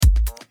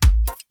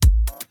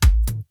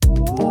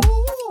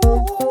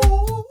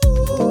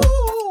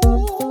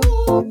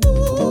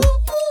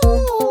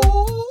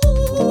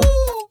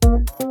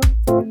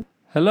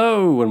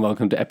Hello and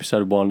welcome to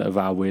episode 1 of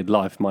Our Weird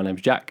Life. My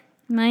name's Jack.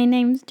 My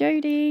name's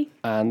Jodie.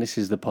 And this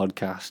is the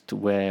podcast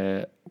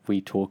where we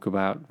talk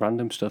about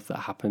random stuff that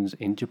happens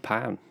in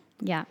Japan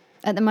Yeah,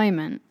 at the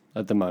moment,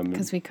 at the moment.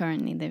 because we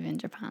currently live in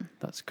Japan.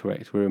 That's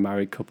correct. We're a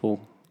married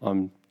couple.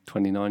 I'm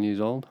 29 years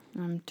old.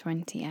 I'm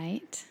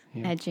 28,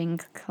 Yeah. edging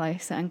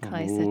closer and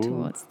closer Ooh.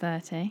 towards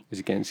 30. Is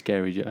it getting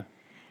scary, Joe?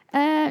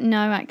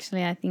 No,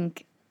 actually, I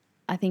think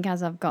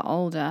as I've got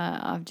older,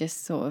 I've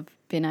just sort of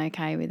been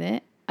okay with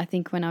it. I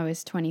think when I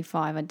was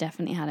 25, I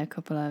definitely had a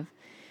couple of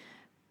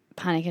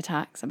panic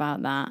attacks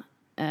about that.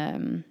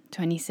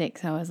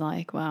 26, I was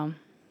like, well,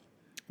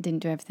 I didn't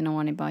do everything I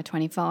wanted by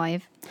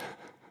 25.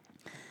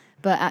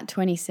 But at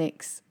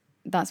 26,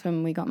 that's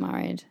when we got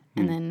married,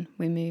 and then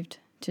we moved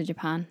to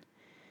Japan.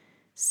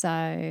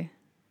 So,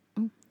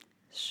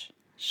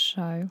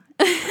 so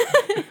I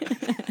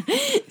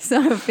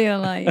feel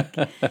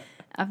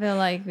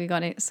like we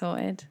got it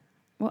sorted.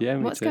 Yeah,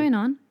 me what's too. going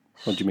on?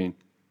 What do you mean?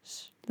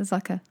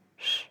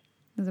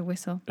 There's a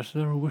whistle. Is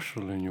there a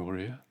whistle in your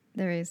ear?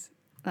 There is.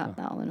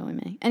 That'll annoy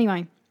me.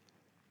 Anyway,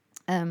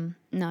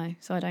 no,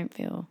 so I think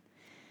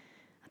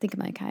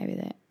I'm okay with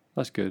it.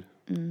 That's good.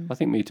 I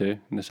think me too,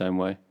 in the same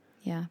way.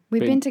 Yeah.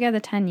 We've been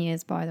together 10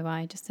 years, by the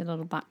way, just a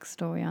little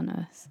backstory on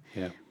us.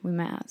 Yeah. We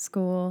met at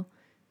school.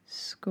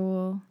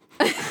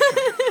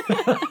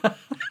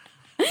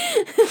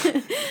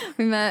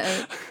 We met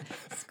at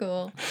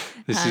school.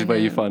 This is where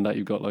you find out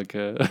you've got like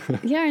a...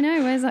 Yeah, I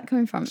know. Where's that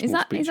coming from? Is Small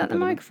that speech the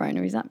impediment. microphone,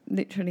 or is that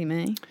literally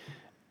me?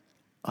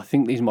 I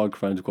think these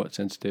microphones are quite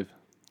sensitive.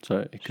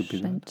 So it could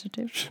be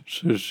Sensitive.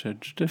 that.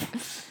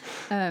 Sensitive.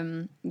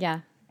 Yeah,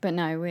 but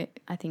no,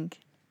 I don't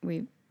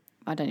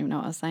even know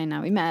what I was saying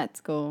now. We met at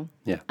school.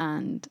 Yeah.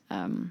 And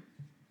fell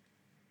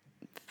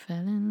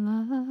in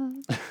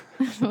love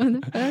for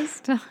the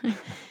first time.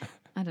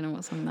 I don't know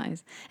what song that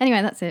is.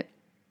 Anyway, that's it.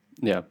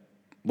 Yeah.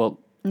 Well,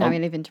 Now we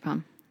live in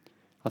Japan.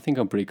 I think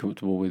I'm pretty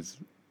comfortable with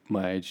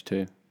my age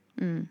too.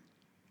 And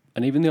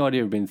even the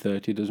idea of being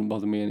 30 doesn't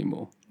bother me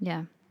anymore.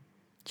 Yeah.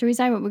 Shall we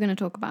say what we're going to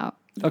talk about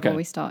before Okay.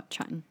 we start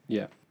chatting?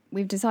 Yeah.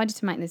 We've decided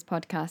to make this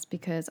podcast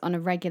because on a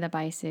regular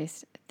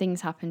basis,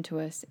 things happen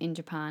to us in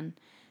Japan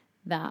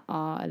that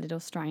are a little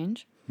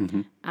strange.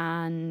 Mm-hmm.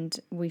 And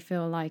we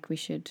feel like we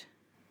should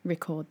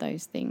record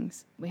those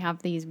things. We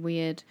have these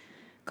weird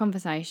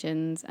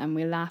conversations and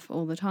we laugh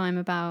all the time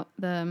about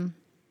them.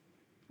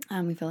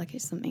 And we feel like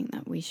it's something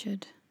that we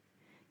should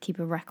keep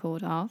a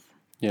record of.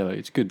 Yeah, like,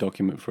 it's a good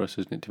document for us,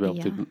 isn't it, to be able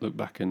Yeah. to look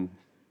back and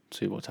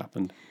see what's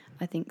happened.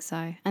 I think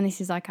so. And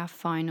this is like our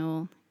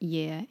final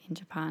year in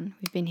Japan.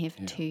 We've been here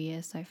for 2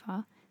 years so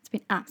far. It's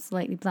been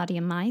absolutely bloody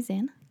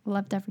amazing.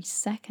 Loved every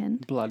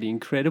second. Bloody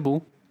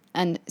incredible.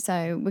 And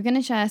so we're going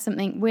to share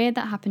something weird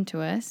that happened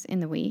to us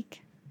in the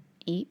week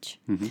each.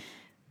 Mm-hmm.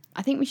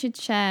 I think we should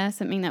share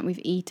something that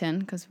we've eaten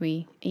because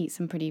we eat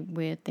some pretty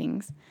weird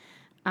things.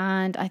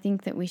 And I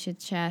think that we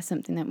should share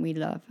something that we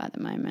love at the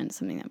moment,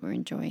 something that we're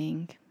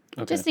enjoying.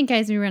 Okay. Just in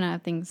case we run out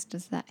of things to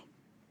say.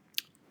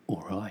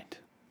 All right.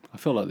 I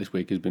feel like this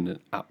week has been an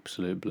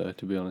absolute blur,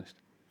 to be honest.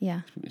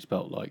 Yeah. It's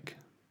felt like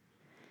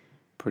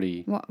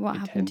pretty What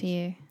happened to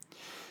you?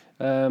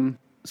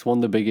 It's one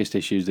of the biggest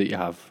issues that you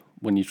have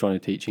when you're trying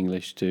to teach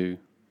English to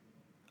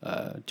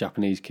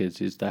Japanese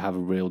kids is they have a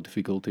real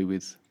difficulty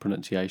with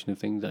pronunciation of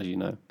things, as you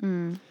know.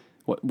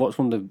 What's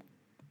one of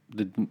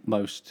the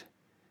most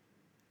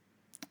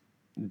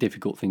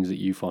difficult things that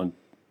you find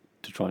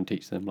to try and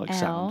teach them, like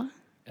sound?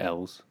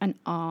 L's. And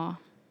R.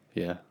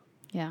 Yeah.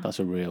 Yeah. That's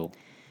a real...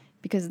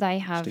 Because they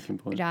have sticking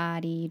point.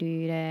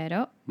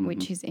 ra-di-do-re-ro,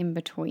 which is in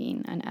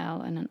between an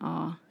L and an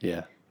R.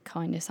 Yeah.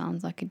 Kind of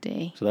sounds like a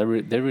D. So they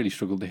really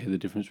struggle to hear the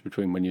difference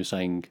between when you're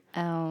saying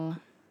L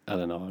L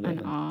and R. don't and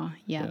they? R,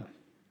 yeah.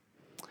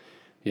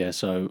 Yeah,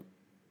 so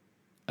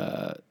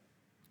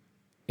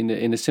in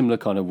a similar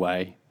kind of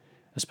way,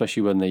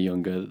 especially when they're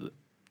younger,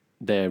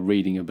 their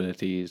reading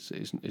ability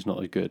is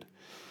not as good.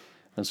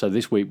 And so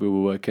this week we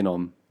were working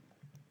on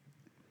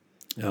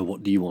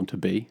what do you want to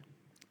be?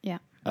 Yeah.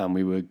 And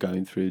we were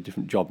going through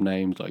different job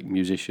names like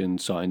musician,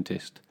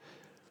 scientist,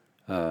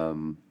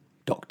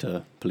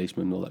 doctor,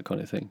 policeman, all that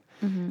kind of thing.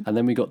 Mm-hmm. And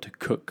then we got to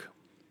cook.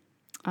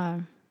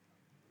 Oh.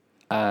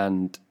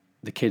 And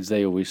the kids,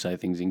 they always say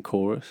things in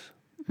chorus.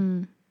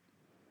 And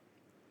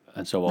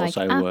so I'll Like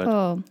say a word.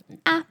 apple.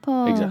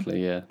 Apple.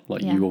 Exactly, yeah.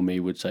 Like Yeah. you or me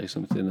would say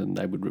something and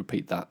they would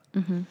repeat that.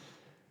 Mm-hmm.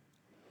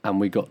 And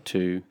we got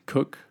to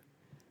cook.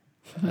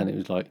 And it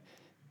was like,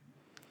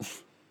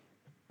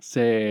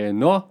 se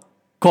no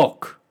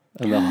cook.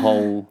 And the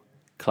whole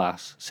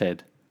class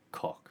said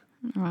cock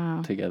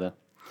Wow. together.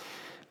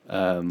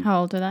 How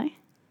old are they?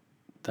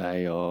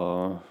 They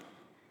are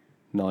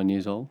 9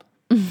 years old.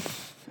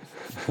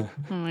 Oh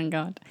my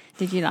God.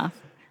 Did you laugh?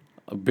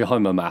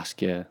 Behind my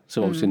mask, yeah.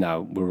 So obviously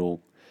now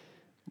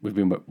we've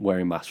been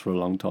wearing masks for a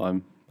long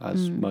time,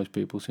 as most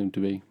people seem to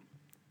be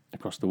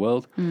across the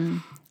world.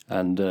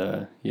 And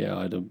yeah,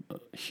 I had a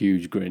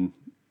huge grin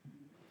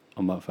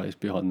on my face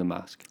behind the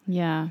mask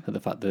Yeah. at the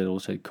fact that it all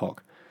said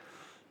cock.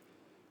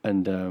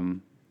 And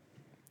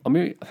I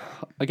mean,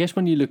 I guess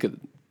when you look at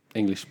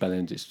English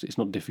spellings, it's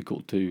not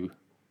difficult to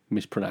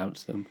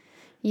mispronounce them.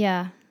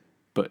 Yeah.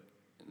 But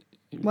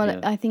Well, yeah,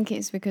 I think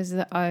it's because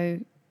the O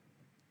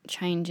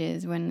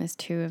changes when there's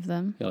two of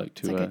them. yeah, like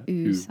It's to like a a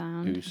oo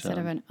sound oo instead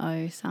of sound.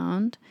 an O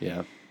sound.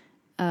 Yeah,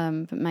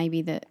 But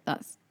maybe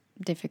that's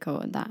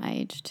difficult at that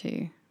age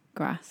to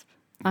grasp.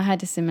 I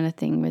had a similar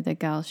thing with a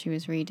girl. She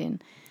was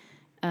reading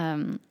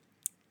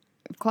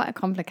quite a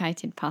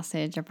complicated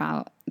passage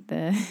about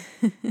the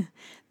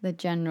the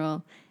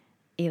general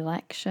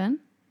election.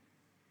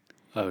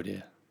 oh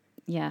dear.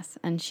 Yes,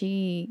 and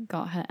she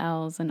got her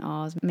L's and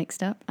R's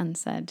mixed up and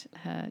said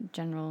her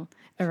general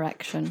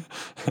erection.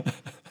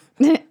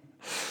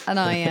 And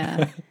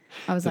I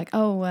was like,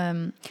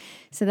 oh,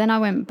 so then I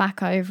went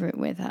back over it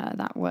with her,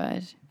 that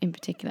word in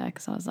particular,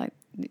 because I was like,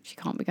 she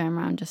can't be going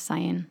around just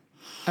saying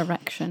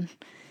erection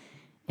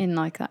in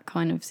like that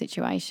kind of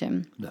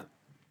situation. No.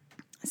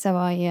 So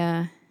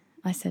I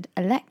said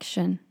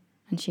election,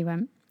 and she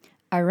went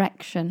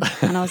erection,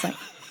 and I was like,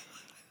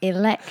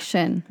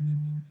 election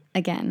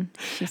again.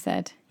 She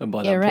said And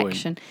by that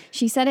erection.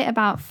 She said it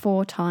about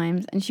 4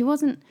 times, and she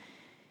wasn't.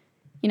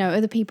 You know,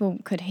 other people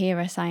could hear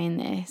her saying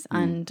this,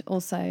 and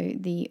also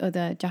the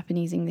other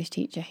Japanese English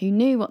teacher who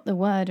knew what the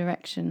word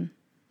erection,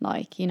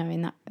 like, you know,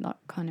 in that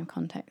kind of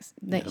context,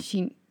 that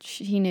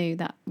she knew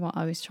that what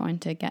I was trying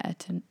to get her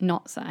to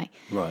not say.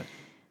 Right.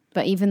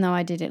 But even though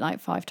I did it like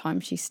 5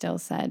 times, she still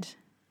said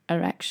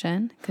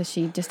erection because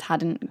she just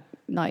hadn't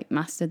like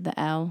mastered the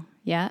L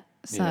yet.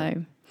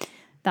 So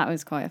that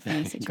was quite a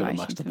funny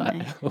situation for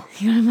me.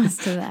 You gotta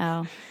master the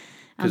L.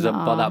 Because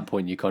by that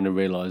point, you kind of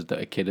realise that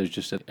a kid has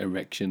just said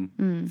erection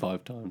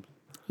 5 times.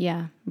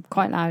 Yeah,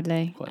 quite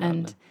loudly. Quite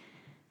And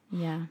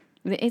yeah,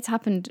 it's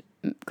happened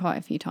quite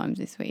a few times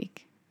this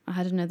week. I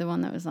had another one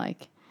that was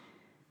like,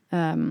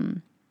 I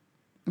don't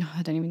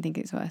even think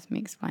it's worth me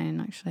explaining,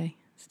 actually.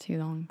 It's too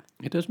long.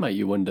 It does make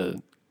you wonder,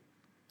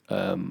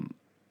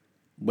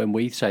 when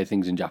we say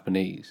things in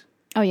Japanese,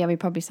 Oh, yeah, we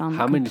probably sound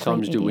how many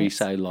times do we idiots.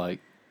 say, like,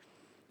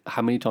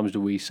 how many times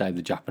do we say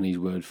the Japanese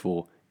word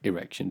for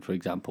erection, for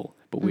example,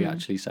 but we're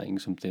actually saying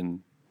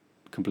something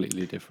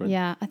completely different?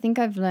 Yeah, I think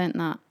I've learnt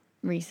that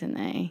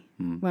recently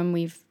when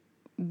we've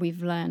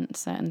learnt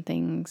certain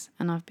things,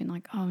 and I've been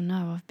like, oh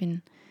no, I've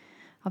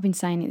been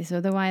saying it this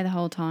other way the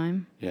whole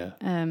time. Yeah.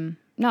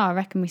 No, I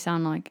reckon we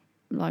sound like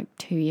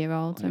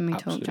 2-year-olds when we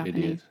talk absolute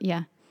Japanese. idiots.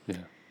 Yeah, Yeah.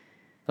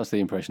 That's the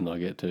impression that I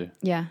get too.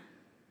 yeah,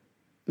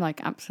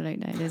 like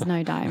absolutely. There's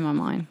no doubt in my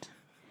mind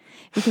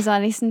because I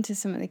listen to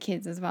some of the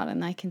kids as well,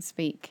 and they can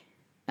speak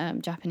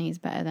Japanese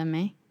better than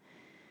me.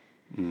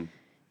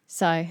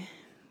 So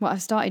what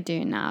I've started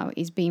doing now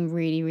is being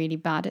really, really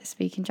bad at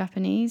speaking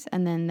Japanese,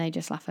 and then they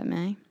just laugh at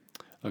me.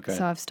 Okay.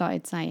 So I've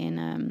started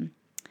saying,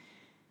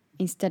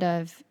 instead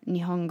of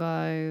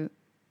Nihongo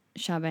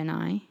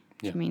shabenai,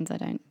 which means I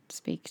don't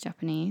speak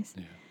Japanese,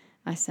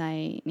 I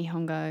say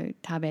Nihongo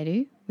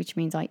taberu, which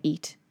means I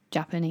eat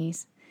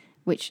Japanese,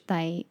 which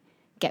they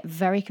get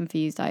very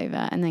confused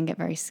over and then get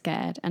very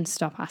scared and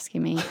stop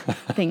asking me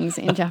things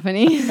in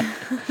Japanese.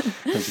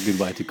 That's a good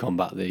way to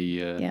combat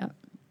the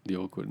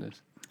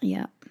awkwardness.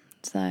 Yeah.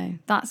 So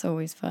that's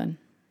always fun.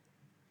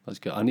 That's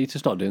good. I need to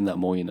start doing that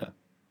more, you know.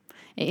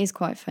 It is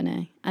quite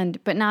funny.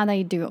 But now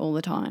they do it all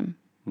the time.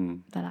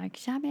 They're like,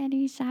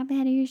 shaberu,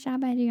 shaberu,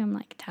 shaberu. I'm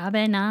like,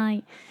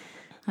 tabenai.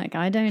 Like,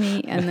 I don't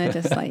eat. And they're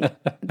just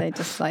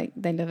like,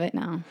 they love it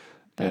now.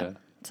 But, Yeah.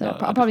 So No, I I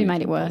probably definitely made it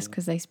think worse so.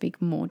 because they speak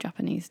more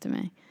Japanese to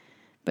me.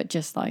 But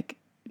just like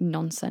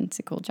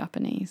nonsensical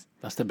Japanese.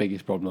 That's the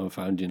biggest problem I've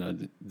found, you know.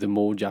 The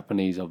more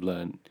Japanese I've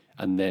learned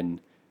and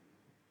then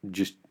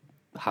just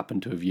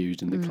happen to have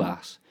used in the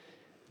class,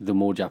 the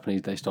more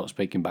Japanese they start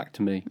speaking back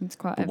to me. It's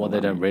quite But what they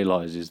don't overwhelming.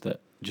 realise is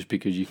that just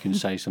because you can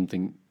say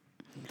something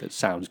that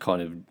sounds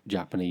kind of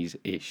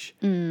Japanese-ish,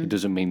 it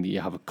doesn't mean that you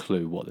have a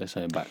clue what they're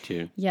saying back to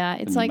you. Yeah,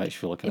 it's And it like makes you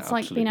feel like an it's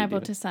like being absolute able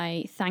idiot. to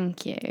say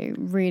thank you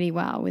really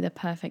well with a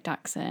perfect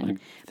accent, Like,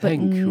 but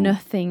 "Thank you."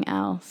 nothing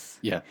else.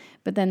 Yeah.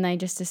 But then they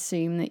just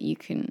assume that you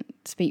can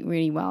speak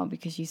really well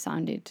because you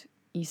sounded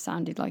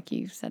like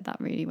you said that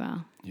really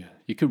well. Yeah.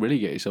 You could really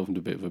get yourself into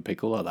a bit of a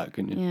pickle like that,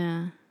 couldn't you?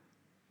 Yeah,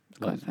 it's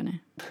Like- quite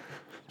funny.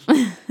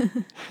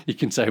 You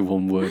can say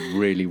one word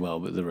really well,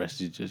 but the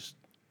rest is just...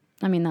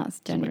 I mean, that's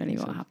make any generally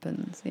what sense.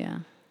 happens. Yeah,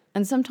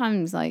 and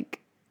sometimes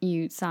like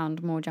you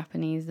sound more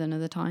Japanese than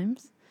other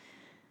times,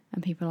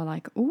 and people are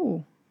like,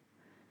 "Ooh."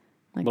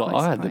 Like, Well,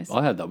 quite I surprised.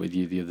 had that with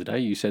you the other day.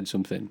 You said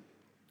something,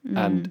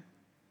 and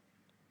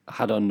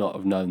had I not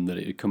have known that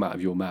it had come out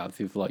of your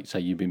mouth, if, like, say,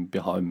 you'd been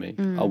behind me,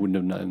 I wouldn't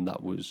have known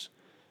that was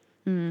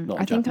not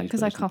a I think Japanese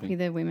because I person copy thing.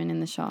 the women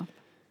in the shop.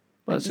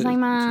 Well, Like, it's a good...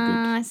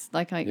 "Gozaimasu,"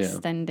 like I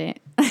extend it.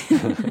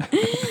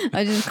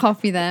 I just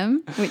copy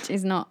them, which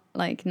is not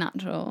like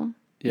natural.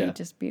 Yeah.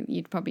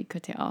 You'd probably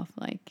cut it off,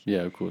 like, Yeah,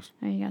 of course.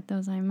 "Arigatou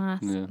gozaimasu,"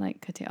 Yeah.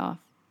 like cut it off.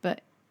 But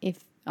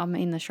if I'm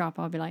in the shop,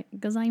 I'll be like,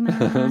 "Gozaimasu."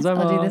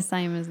 I'll do the Gozaimasu.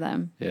 same as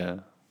them.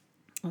 Yeah.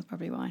 That's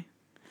probably why.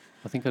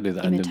 I think I do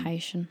that in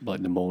Imitation.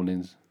 the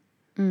mornings.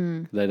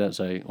 They don't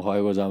say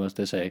 "Ohayo gozaimasu,"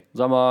 they say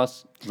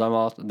 "Zaimasu,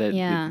 zaimasu."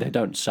 Yeah. They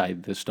don't say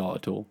the start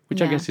at all,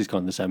 which I Yeah. guess is kind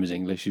of the same as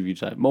English. If you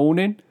say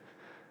 "morning,"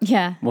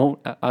 Yeah. Well,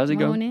 how's it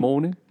going? Morning.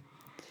 Morning.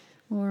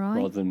 All right.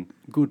 Rather than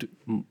good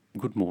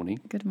morning.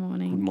 Good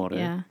morning. Good morning.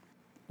 Yeah.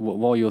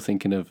 While you're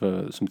thinking of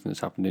something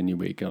that's happened in your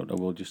week, I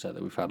will just say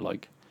that we've had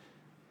like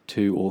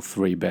 2 or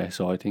 3 bear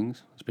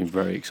sightings. It's been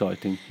very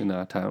exciting in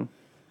our town.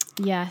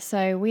 Yeah,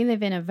 so we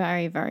live in a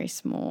very, very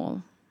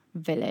small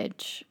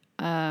village.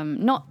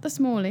 Not the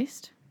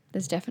smallest.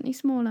 There's definitely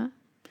smaller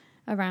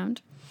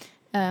around,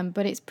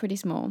 but it's pretty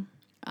small.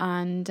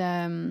 And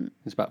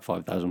It's about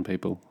 5,000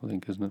 people, I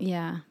think, isn't it?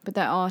 yeah, but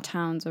there are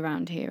towns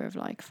around here of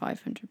like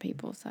 500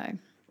 people, so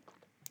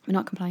we're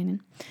not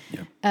complaining.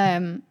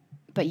 Yeah.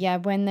 But yeah,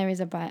 when there is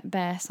a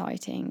bear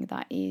sighting,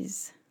 that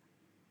is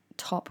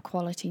top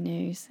quality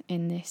news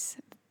in this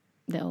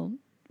little,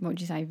 what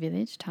would you say,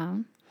 village,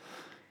 town?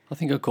 I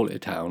think I'd call it a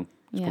town.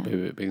 It's Yeah. probably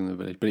a bit bigger than the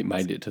village, but it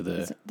made it to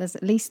the There's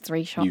at least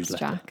 3 shops,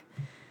 newsletter. Jack.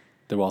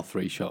 There are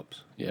 3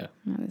 shops, yeah.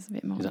 No, there's a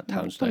bit more. Is that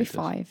town Probably status?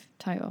 5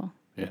 total,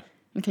 Yeah.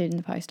 including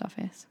the post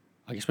office.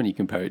 I guess when you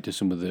compare it to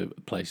some of the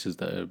places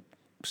that are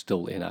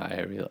still in our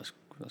area,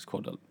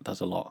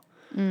 that's a lot.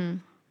 No,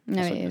 It's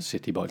it like a is.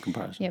 city by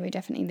comparison. Yeah, we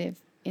definitely live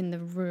in the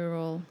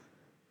rural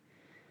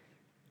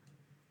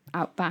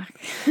outback.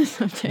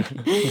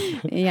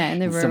 Yeah, in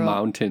the It's rural the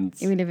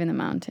mountains. We live in the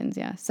mountains,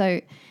 yeah.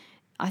 So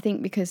I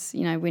think because,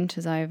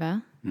 winter's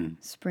over,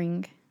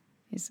 spring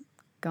is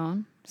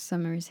gone,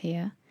 summer is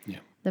here. Yeah.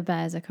 The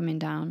bears are coming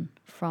down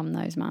from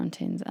those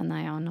mountains and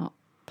they are not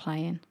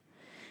playing.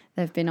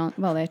 They've been on,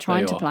 well, they're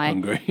trying to are play.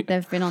 hungry.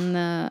 They've been on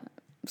the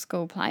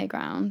school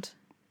playground,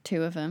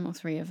 2 of them or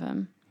 3 of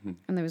them.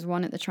 And there was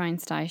one at the train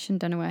station.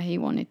 Don't know where he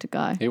wanted to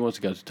go. He wants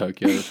to go to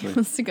Tokyo this He week.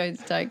 wants to go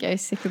to Tokyo,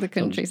 sick of the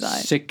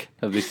countryside. Sick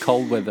of this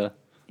cold weather.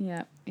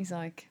 Yeah, he's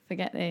like,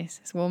 forget this.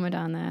 It's warmer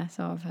down there,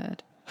 so I've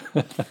heard.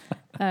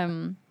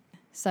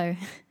 So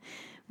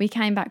we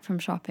came back from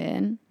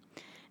shopping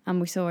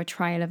and we saw a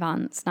trail of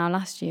ants. Now,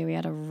 last year we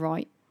had a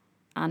right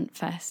ant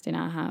fest in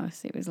our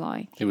house. It was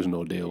like... It was an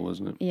ordeal,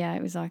 wasn't it? Yeah,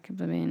 it was like a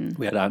blooming...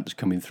 We had ants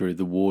coming through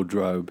the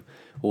wardrobe,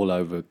 all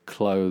over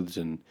clothes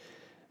and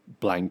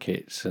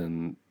blankets,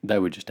 and they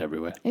were just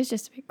everywhere. It was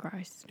just a bit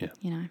gross. Yeah.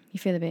 You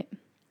feel a bit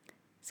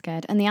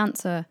scared. And the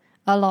ants are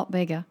a lot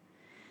bigger.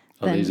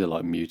 Oh, these are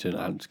like mutant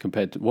ants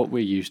compared to what we're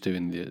used to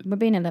in the... We're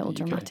being a little UK.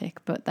 dramatic,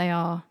 but they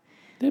are...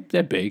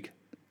 They're big.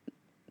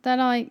 They're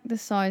like the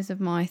size of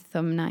my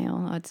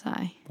thumbnail, I'd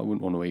say. I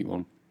wouldn't want to eat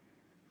one.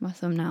 My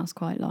thumbnail's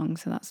quite long,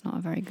 so that's not a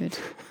very good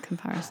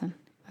comparison.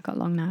 I've got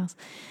long nails.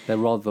 They're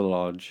rather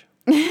large.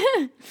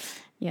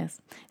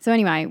 Yes. So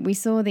anyway, we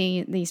saw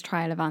these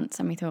trail of ants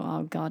and we thought,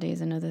 oh God,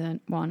 here's another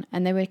one.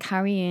 And they were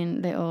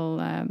carrying little,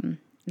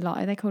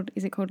 are they called?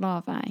 Is it called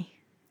larvae?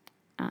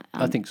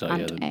 I think so,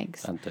 ant yeah.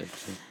 eggs. Ant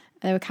eggs. Yeah.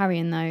 They were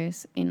carrying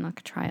those in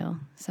like a trail.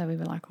 So we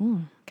were like,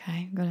 oh,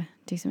 okay, we've got to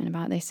do something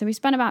about this. So we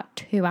spent about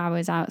 2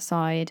 hours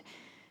outside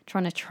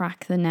trying to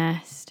track the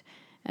nest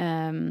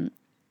and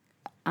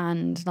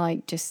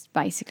like just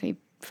basically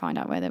find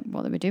out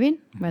what they were doing,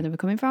 where they were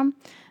coming from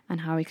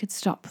and how we could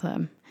stop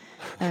them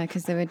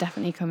because they were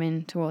definitely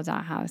coming towards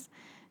our house.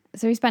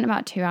 So we spent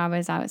about 2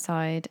 hours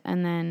outside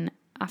and then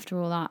after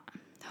all that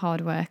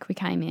hard work, we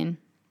came in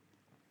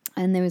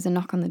and there was a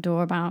knock on the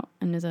door about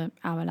another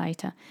hour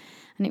later.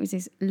 And it was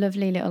this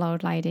lovely little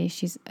old lady.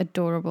 She's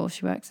adorable.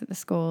 She works at the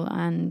school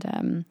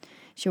and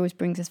she always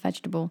brings us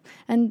vegetable.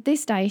 And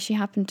this day she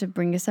happened to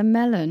bring us a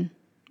melon,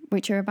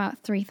 which are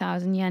about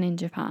 3,000 yen in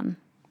Japan,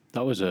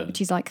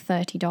 which is like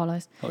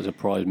 $30. That was a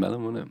prize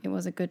melon, wasn't it? It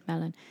was a good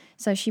melon.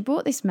 So she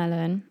bought this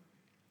melon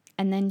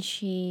and then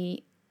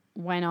she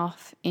went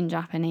off in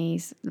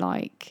Japanese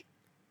like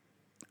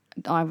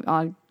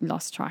I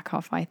lost track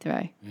halfway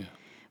through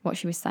what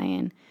she was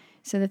saying.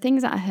 So the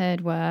things that I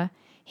heard were,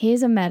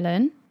 here's a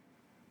melon.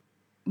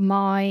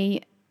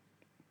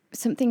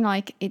 Something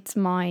like it's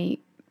my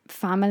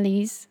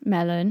family's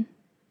melon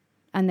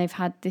and they've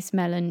had this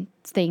melon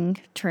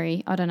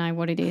tree, I don't know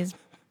what it is,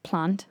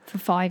 plant for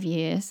 5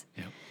 years.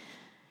 Yeah.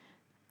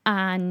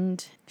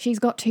 And she's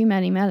got too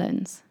many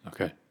melons.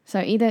 Okay. So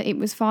either it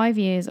was 5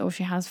 years or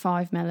she has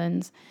 5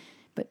 melons,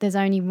 but there's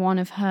only one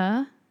of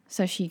her,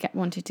 so she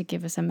wanted to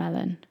give us a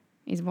melon,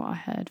 is what I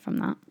heard from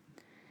that.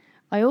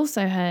 I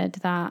also heard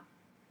that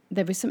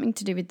there was something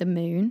to do with the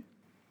moon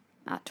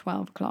at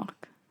 12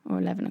 o'clock or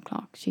 11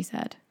 o'clock, she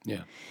said.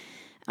 Yeah.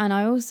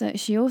 And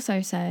she also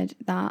said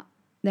that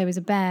there was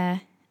a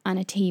bear and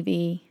a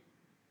TV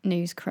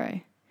news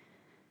crew.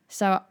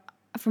 So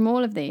from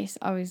all of this,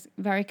 I was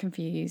very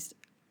confused.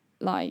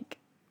 Like,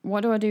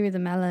 what do I do with the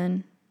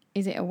melon?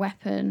 Is it a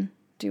weapon?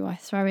 Do I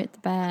throw it at the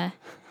bear?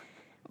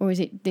 Or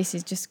this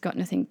has just got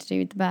nothing to do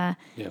with the bear?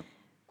 Yeah.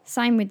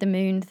 Same with the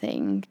moon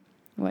thing.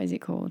 What is it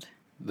called?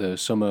 The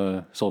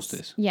summer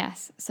solstice.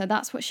 Yes. So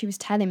that's what she was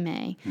telling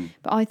me.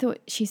 But I thought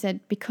she said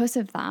because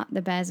of that,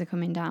 the bears are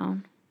coming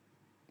down.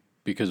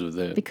 Because of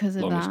the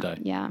longest day.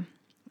 Yeah.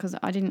 Because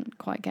I didn't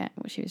quite get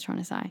what she was trying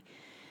to say.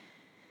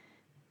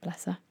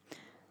 Bless her.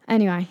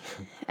 Anyway,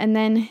 and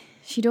then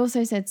she'd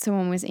also said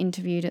someone was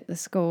interviewed at the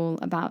school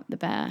about the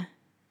bear.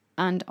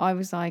 And I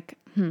was like,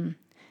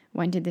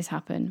 when did this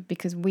happen?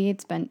 Because we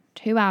had spent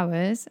 2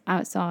 hours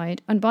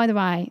outside. And by the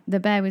way, the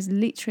bear was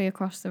literally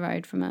across the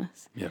road from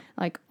us. Yeah.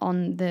 Like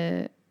on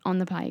the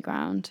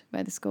playground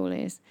where the school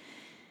is.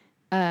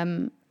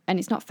 And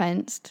it's not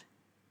fenced.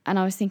 And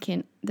I was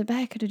thinking, the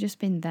bear could have just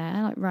been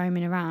there, like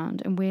roaming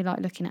around, and we're like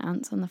looking at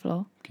ants on the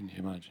floor. Can you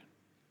imagine?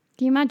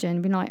 Can you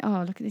imagine being like,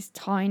 oh, look at this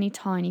tiny,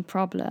 tiny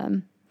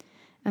problem,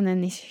 and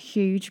then this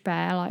huge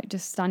bear like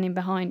just standing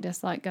behind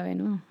us, like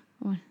going,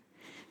 oh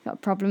got a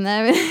problem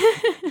there.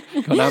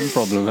 Got an ant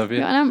problem, have you?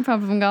 Got an ant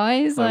problem,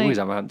 guys. I Like, always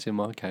have ants in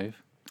my cave.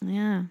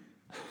 yeah.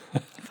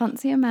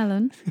 Fancy a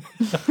melon?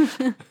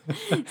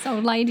 This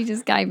old lady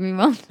just gave me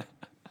one.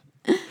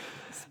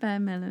 Spare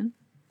melon.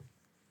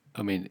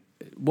 I mean,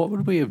 what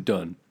would we have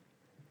done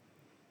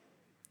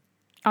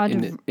I'd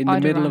in have the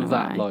middle run of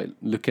that, away. like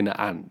looking at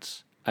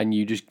ants, and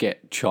you just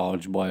get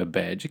charged by a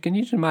bear? Can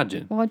you just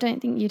imagine? Well, I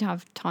don't think you'd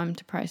have time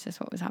to process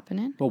what was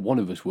happening. Well, one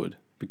of us would,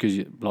 because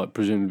like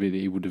presumably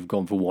he would have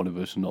gone for one of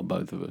us and not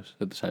both of us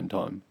at the same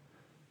time.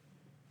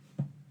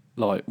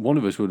 Like one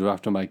of us would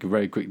have to make a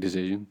very quick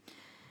decision.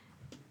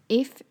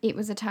 If it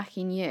was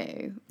attacking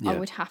you, I Yeah.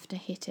 would have to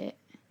hit it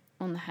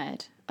on the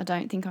head. I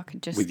don't think I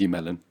could just... With your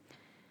melon.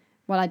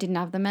 Well, I didn't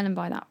have the melon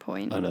by that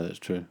point. I know that's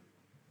true.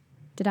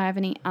 Did I have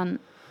any ant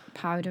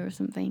powder or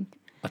something?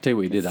 I tell you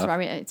what you did have. Throw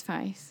it at its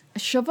face. A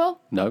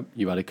shovel? No,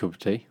 you had a cup of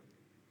tea.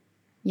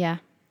 Yeah,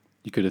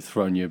 You could have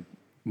thrown your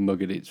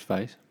mug at its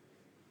face,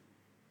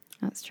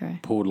 that's true.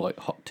 poured like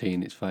hot tea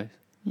in its face.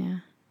 Yeah.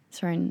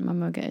 Throwing my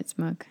mug at its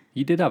mug.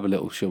 You did have a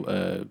little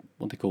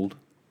what they called?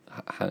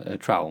 A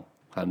trowel.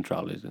 Hand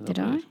trowel, is it? Did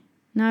I?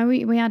 No,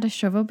 we had a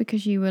shovel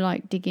because you were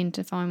like digging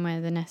to find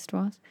where the nest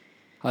was.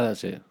 Oh,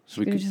 that's it. So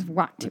We could have just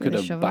whacked we it could with a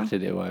have shovel.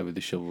 batted it away with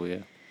the shovel,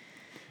 yeah.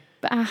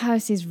 But our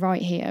house is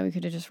right here. We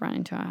could have just ran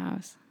into our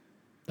house.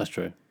 That's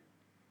true.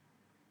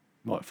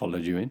 Might have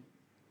followed you in,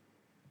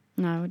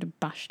 No, I would have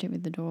bashed it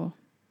with the door.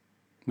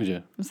 would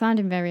you? I'm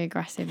sounding very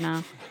aggressive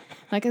now.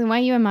 Like the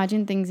way you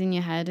imagine things in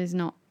your head is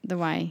not the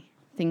way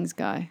things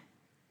go.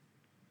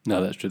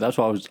 No, that's true. That's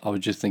what I was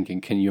just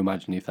thinking. Can you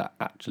imagine if that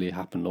actually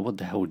happened? Or what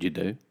the hell would you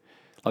do?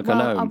 Like,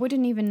 Well, I know. I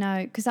wouldn't even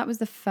know because that was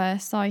the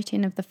first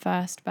sighting of the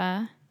first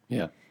bear.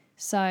 Yeah.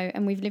 So,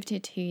 and we've lived here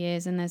 2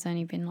 years and there's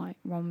only been like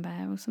one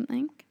bear or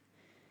something.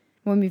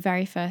 When we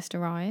very first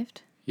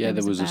arrived. Yeah,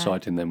 there was a bear.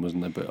 sighting then,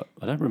 wasn't there? But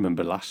I don't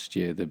remember last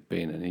year there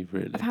being any,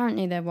 really.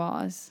 Apparently there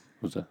was.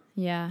 Was there?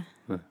 Yeah.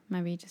 Huh.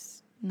 Maybe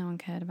just no one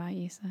cared about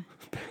you, so.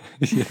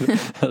 Yeah,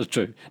 that's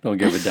true. No one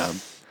gave a damn.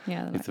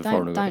 Yeah, If the don't,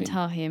 foreigner got don't in.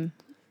 tell him,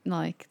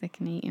 like, they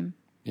can eat him.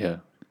 Yeah.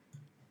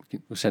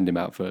 We'll send him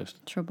out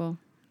first. Trouble.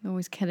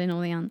 Always killing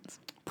all the ants.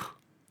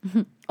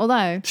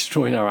 Although,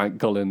 Destroying our ant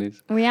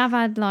colonies. we have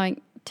had,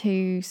 like,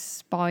 a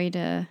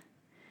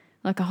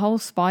whole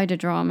spider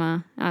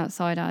drama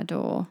outside our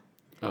door.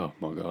 Oh,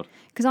 my God.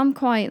 Because I'm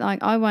quite,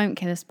 like, I won't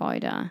kill a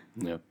spider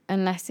Yeah.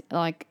 unless,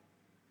 like,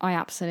 I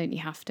absolutely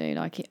have to.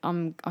 Like,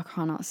 I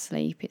cannot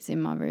sleep. It's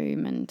in my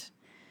room. And,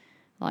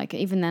 like,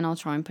 even then I'll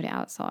try and put it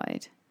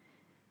outside.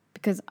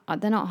 Because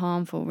they're not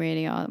harmful,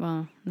 really.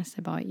 Well, unless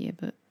they bite you.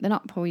 But they're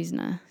not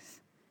poisonous.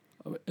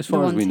 As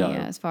far as we know, Here,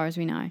 as far as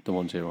we know. the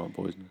ones here aren't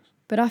poisonous.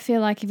 But I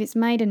feel like if it's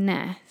made a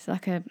net,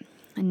 like a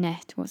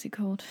net, what's it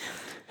called?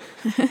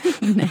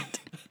 Net.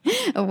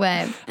 A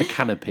web. A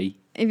canopy.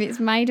 If it's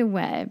made a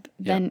web,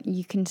 Yeah. then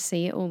you can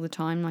see it all the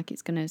time, like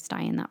it's going to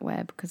stay in that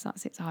web because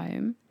that's its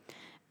home.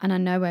 And I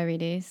know where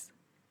it is.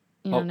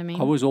 You know what I mean?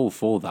 I was all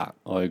for that.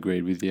 I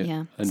agreed with you.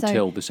 Yeah.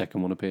 Until the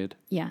second one appeared.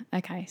 Yeah,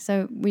 okay.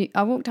 So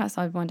I walked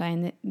outside one day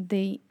and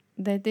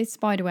this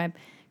spider web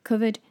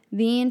covered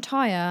the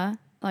entire,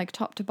 like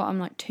top to bottom,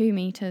 like 2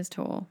 meters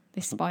tall.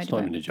 This spider It's not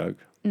web. even a joke.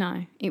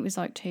 No, it was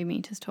like 2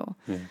 meters tall.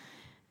 Yeah.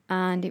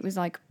 And it was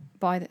like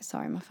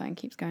sorry, my phone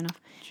keeps going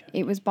off.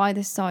 It was by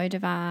the side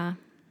of our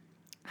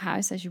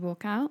house as you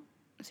walk out.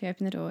 So you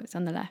open the door, it's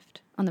on the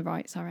left. On the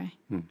right, sorry.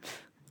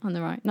 On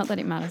the right. Not that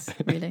it matters,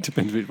 really.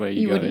 Depends which way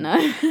You you're going.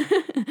 wouldn't know.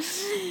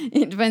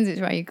 It depends which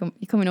way you're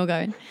coming or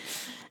going.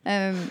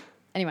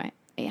 Anyway,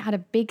 it had a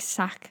big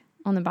sack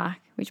on the back,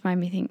 which made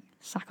me think,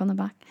 sack on the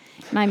back?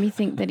 Made me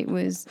think that it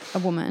was a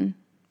woman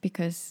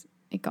because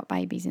it got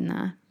babies in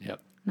there. Yep.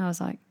 And I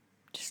was like,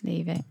 just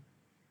leave it.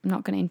 I'm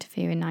not going to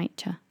interfere in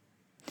nature.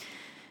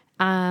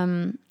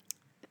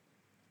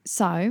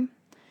 So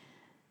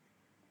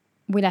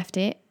we left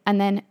it, and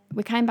then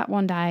we came back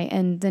one day,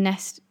 and the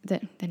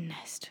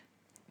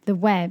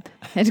web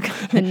had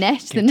gone. The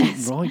nest.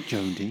 Right,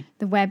 Jodie.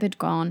 The web had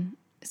gone.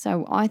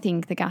 So I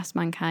think the gas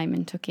man came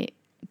and took it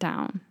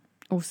down,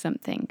 or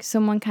something.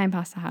 Someone came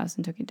past the house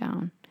and took it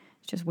down.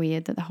 It's just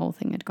weird that the whole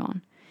thing had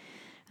gone.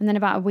 And then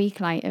about a week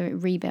later, it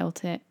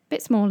rebuilt it. A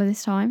bit smaller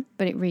this time,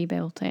 but it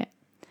rebuilt it.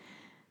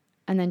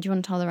 And then do you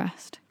want to tell the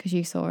rest? Because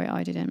you saw it,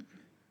 I didn't.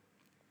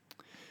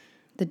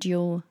 The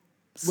dual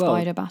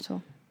spider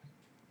battle.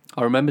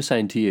 I remember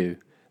saying to you,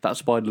 that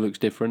spider looks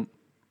different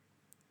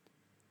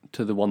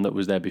to the one that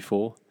was there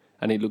before,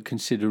 and it looked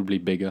considerably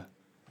bigger.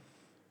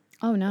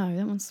 Oh no,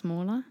 that one's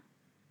smaller.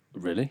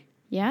 Really?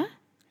 Yeah?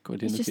 God, I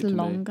didn't It's look just it to me.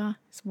 longer.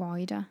 It's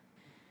wider.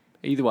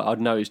 Either way, I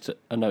noticed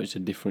a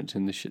difference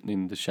in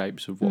the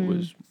shapes of what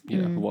was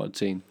what I'd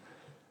seen.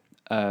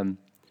 And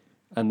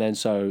then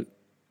so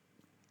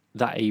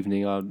that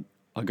evening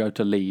I go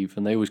to leave,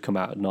 and they always come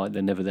out at night.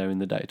 They're never there in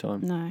the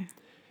daytime. No.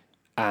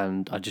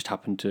 And I just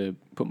happened to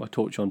put my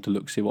torch on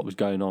to see what was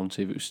going on,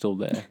 see if it was still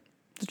there.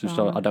 Just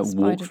so Drama. I don't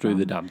Spider walk through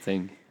the drama. damn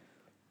thing.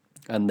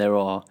 And there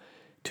are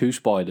 2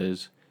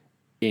 spiders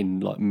in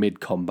like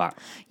mid-combat.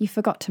 You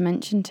forgot to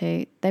mention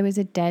too, there was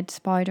a dead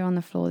spider on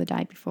the floor the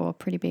day before, a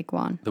pretty big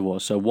one. There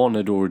was. So one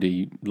had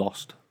already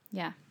lost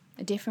Yeah,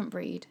 a different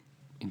breed.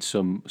 in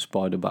some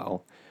spider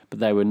battle, but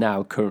they were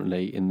now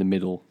currently in the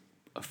middle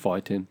of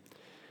fighting.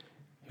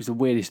 It was the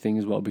weirdest thing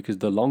as well, because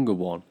the longer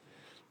one,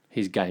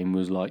 his game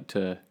was like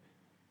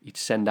he'd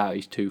send out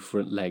his 2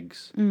 front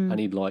legs and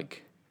he'd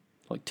like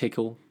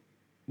tickle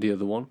the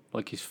other one,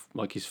 like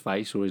his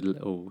face or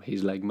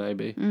his leg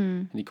maybe,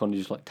 and he kind of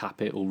just like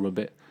tap it or rub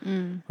it.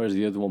 Whereas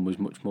the other one was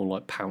much more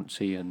like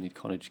pouncy, and he'd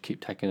kind of just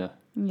keep taking a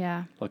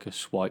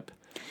swipe.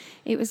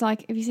 It was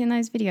like, have you seen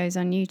those videos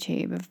on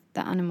YouTube of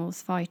the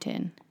animals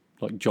fighting?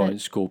 Like giant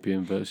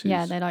scorpion versus...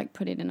 Yeah, they like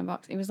put it in a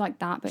box. It was like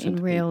that, but centipede.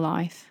 in real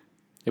life.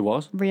 It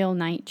was? Real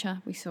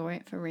nature. We saw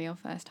it for real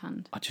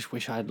firsthand. I just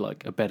wish I had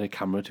like a better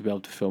camera to be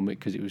able to film it,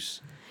 because it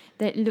was...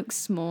 It looks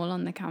small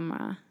on the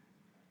camera.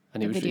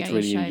 And The video it's you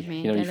really, showed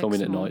me, you're they filming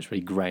look at small. night, it's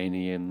really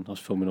grainy, and I was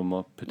filming on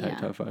my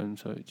potato phone,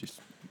 so it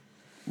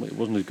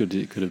wasn't as good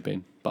as it could have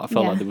been. But I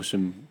felt like there was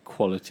some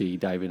quality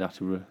David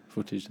Attenborough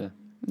footage there.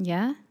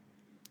 Yeah,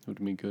 It would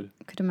have been good.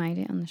 could have made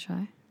it on the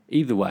show.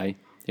 Either way,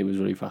 it was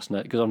really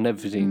fascinating, because I've never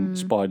seen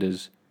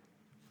spiders,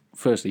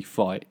 firstly,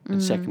 fight,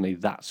 and secondly,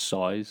 that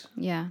size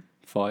Yeah,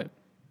 fight.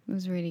 it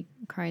was really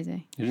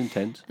crazy. It was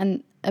intense.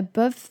 And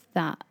above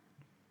that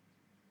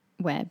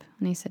web,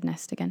 and he said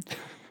nest again,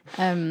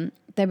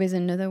 there was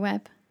another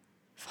web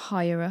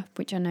higher up,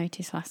 which I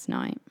noticed last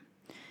night.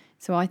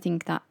 So I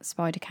think that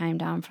spider came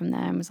down from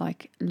there and was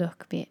like,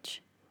 look, bitch,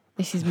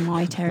 this is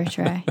my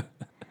territory.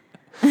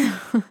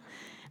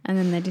 And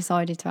then they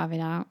decided to have it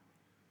out.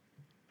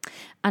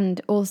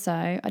 And also,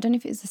 I don't know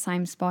if it's the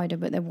same spider,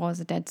 but there was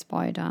a dead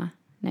spider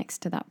next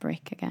to that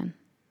brick again.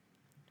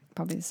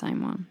 Probably the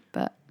same one,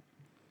 but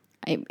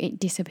it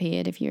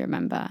disappeared, if you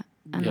remember,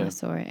 and I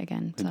saw it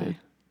again. So did.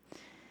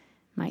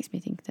 makes me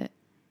think that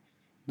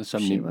There's so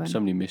She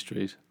many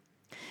mysteries.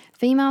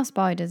 female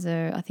spiders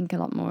are, I think, a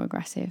lot more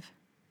aggressive.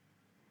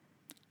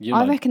 You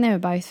I know, reckon they were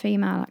both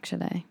female,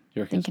 actually.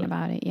 you reckon Thinking so?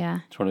 about it, yeah.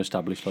 Trying to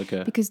establish like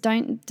a... Because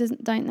don't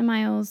the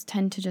males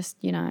tend to just,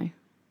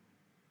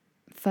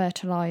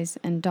 fertilise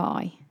and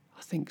die?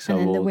 I think so.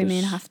 And then the or women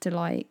there's- have to,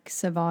 like,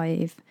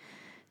 survive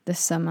the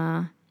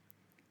summer,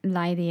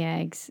 lay the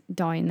eggs,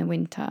 die in the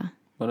winter.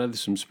 I know there's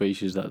some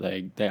species that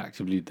they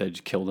actively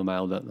just kill the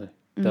male, don't they?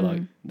 They're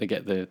like they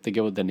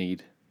get what they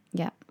need.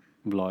 Yeah.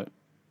 Like,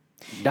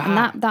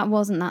 And that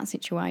wasn't that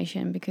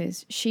situation,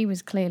 because she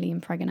was clearly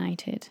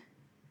impregnated.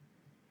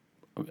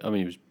 I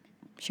mean, it was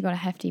She got a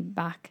hefty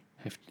back,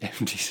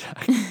 empty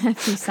sack.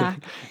 hefty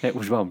sack. It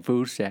was one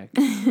full sack.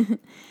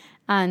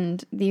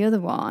 And the other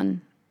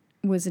one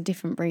was a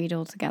different breed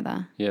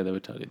altogether. Yeah, they were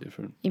totally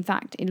different. In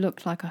fact, it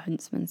looked like a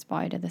huntsman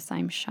spider, the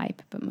same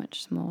shape but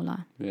much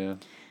smaller. Yeah.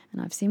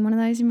 And I've seen one of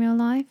those in real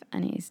life,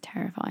 and it is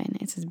terrifying.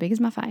 It's as big as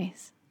my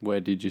face. Where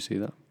did you see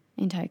that?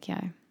 In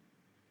Tokyo.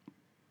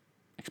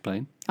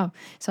 Explain. Oh,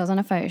 so I was on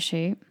a photo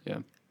shoot. Yeah.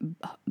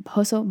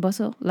 Hustle,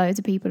 bustle, loads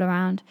of people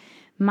around.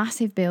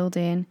 Massive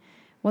building.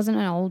 Wasn't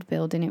an old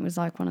building, it was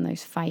like one of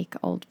those fake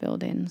old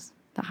buildings.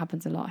 That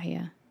happens a lot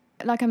here.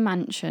 Like a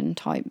mansion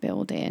type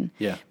building.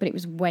 Yeah. But it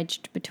was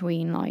wedged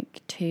between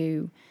like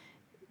 2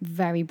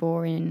 very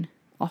boring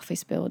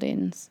office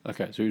buildings.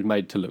 Okay, so it was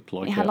made to look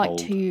like It had like old...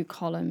 2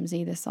 columns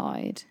either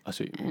side. I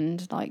see.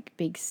 And like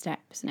big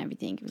steps and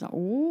everything. It was like,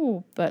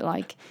 ooh, but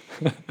like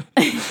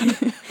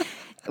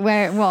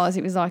where it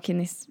was like in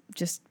this,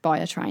 just by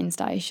a train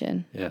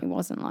station. Yeah. It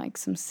wasn't like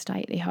some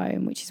stately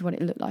home, which is what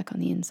it looked like on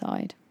the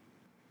inside.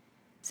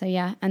 So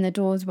yeah, and the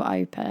doors were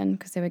open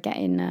because they were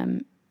getting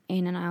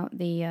in and out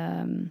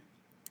the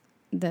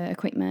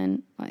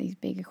equipment, like these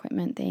big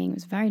equipment thing. It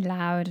was very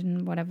loud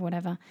and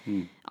whatever.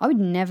 I would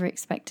never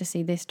expect to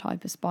see this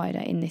type of spider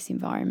in this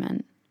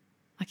environment,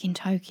 like in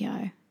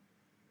Tokyo.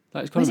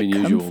 That's kind of Where's it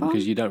come unusual, from?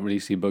 because you don't really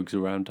see bugs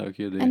around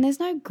Tokyo, do you? And there's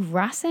no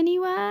grass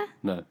anywhere.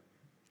 No,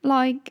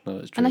 Like,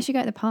 that's true. unless you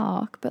go to the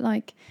park, but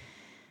like,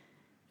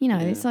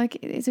 it's like,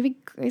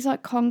 it's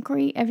like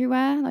concrete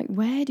everywhere. Like,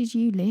 where did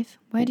you live?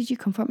 Where did you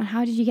come from? And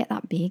how did you get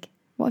that big?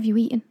 What have you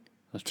eaten?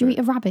 That's Did true. you eat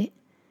a rabbit?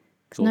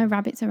 Because Cool. no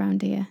rabbits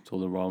around here. It's all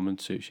the ramen,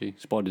 sushi.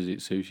 Spiders eat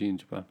sushi in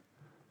Japan.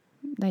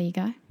 There you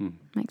go.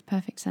 Makes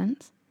perfect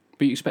sense.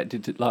 But you expect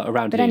it to, like,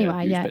 around But here,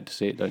 anyway, you yeah. expect to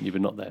see it, don't you?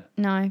 But not there.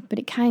 No, but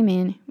it came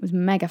in, it was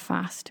mega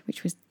fast,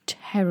 which was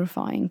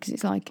terrifying because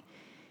it's like,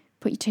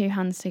 put your 2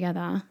 hands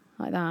together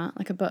like that,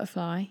 like a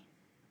butterfly. It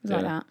was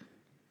like Yeah. that.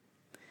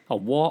 Oh,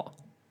 what?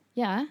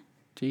 Yeah,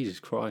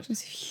 Jesus Christ. it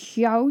was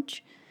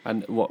huge.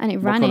 And what? And it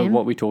what ran kind in. Of,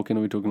 what are we talking?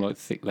 Are we talking like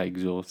thick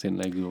legs or thin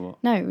legs or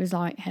what? No, it was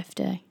like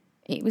hefty.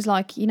 It was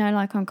like,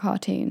 like on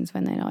cartoons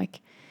when they like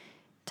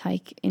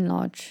take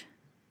enlarge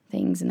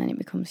things and then it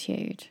becomes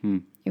huge.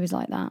 It was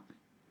like that.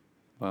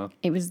 Wow.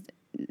 It was,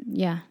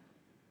 yeah.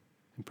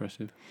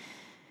 Impressive.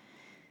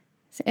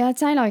 So I'd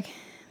say like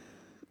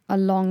a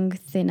long,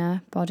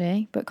 thinner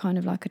body, but kind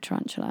of like a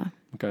tarantula.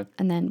 Okay.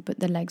 But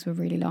the legs were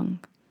really long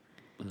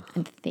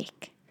and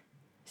thick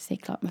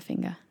like my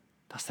finger.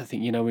 That's the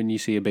thing, you know, when you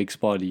see a big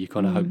spider, you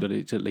kind of hope that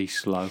it's at least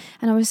slow.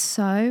 And I was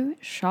so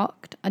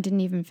shocked. I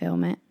didn't even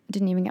film it. I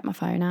didn't even get my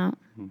phone out,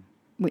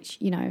 which,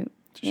 you know,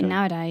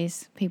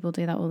 nowadays people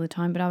do that all the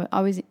time. But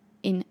I was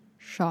in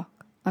shock.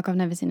 Like, I've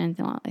never seen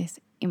anything like this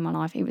in my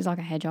life. It was like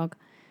a hedgehog,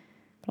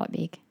 but like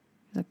big.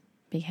 It was a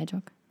big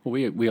hedgehog.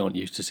 Well, we aren't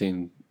used to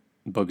seeing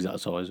bugs that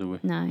size, are we?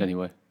 No.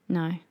 Anyway.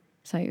 No.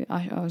 So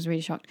I was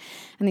really shocked.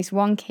 And this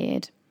one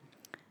kid,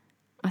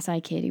 I say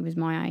kid, he was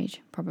my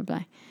age,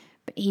 probably.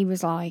 But he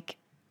was like,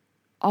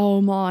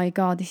 oh my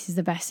God, this is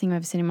the best thing I've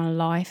ever seen in my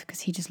life,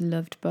 because he just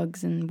loved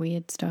bugs and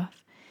weird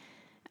stuff.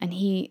 And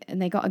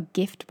they got a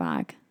gift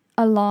bag,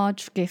 a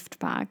large gift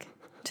bag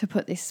to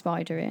put this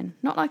spider in.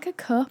 Not like a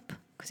cup,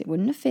 because it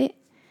wouldn't have fit.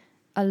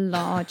 A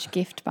large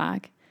gift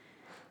bag.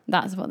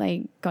 That's what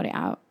they got it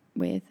out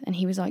with. And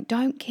he was like,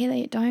 don't kill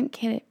it, don't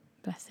kill it.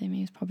 Bless him,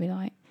 he was probably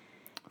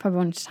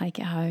wanted to take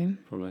it home.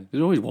 Probably.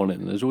 There's always one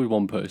in there. There's always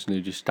one person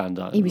who just stands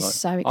out. He was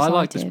so excited. I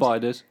like the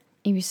spiders.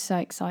 He was so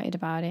excited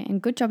about it.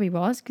 And good job he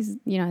was, because,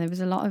 you know, there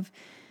was a lot of,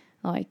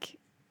 like,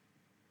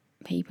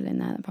 people in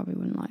there that probably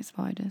wouldn't like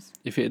spiders.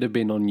 If it had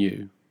been on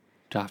you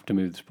to have to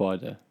move the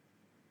spider,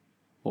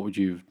 what would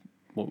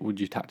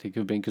your tactic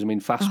have been? Because, I mean,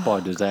 fast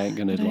spiders, they ain't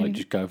going to, like,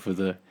 just go for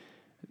the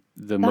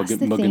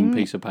mugging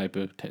piece of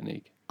paper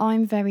technique.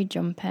 I'm very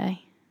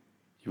jumpy.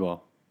 You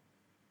are.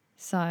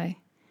 So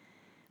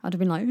I'd have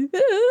been like...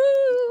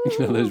 You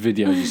know those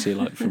videos you see,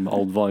 like, from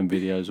old Vine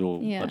videos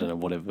or, I don't know,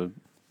 whatever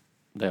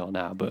they are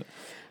now, but...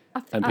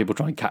 And people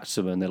try and catch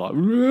them and they're like...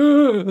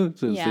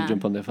 So they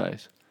jump on their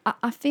face.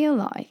 I feel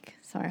like...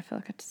 Sorry, I feel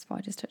like a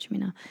spider's touching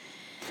me now.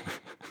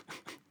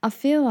 I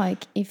feel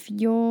like if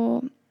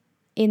you're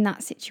in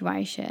that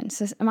situation...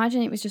 So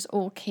imagine it was just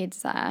all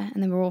kids there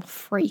and they were all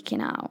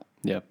freaking out.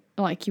 Yeah.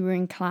 Like you were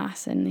in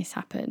class and this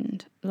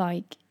happened.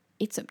 Like,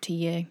 it's up to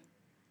you.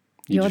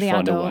 You're the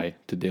adult. You find a way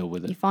to deal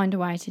with it. You find a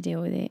way to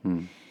deal with it.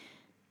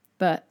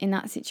 But in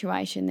that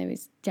situation, there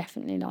was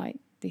definitely like,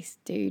 this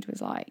dude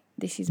was like,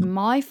 this is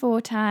my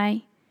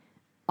forte.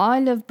 I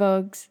love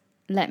bugs.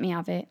 Let me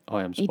have it.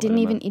 I am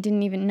Spider-Man. He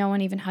didn't even, no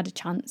one even had a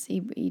chance. He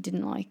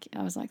didn't like,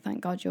 I was like,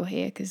 thank God you're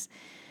here, because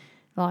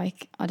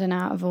like, I don't know,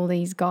 out of all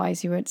these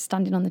guys who were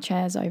standing on the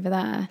chairs over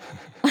there,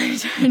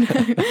 I don't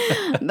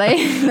know,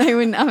 they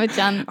wouldn't have a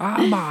chance.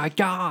 Oh my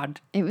God.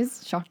 It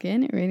was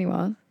shocking. It really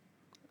was.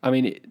 I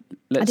mean,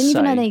 I didn't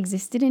even know they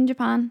existed in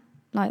Japan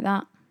like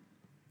that.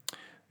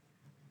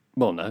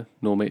 Well, no,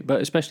 normally,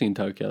 but especially in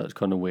Tokyo, that's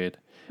kind of weird.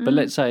 But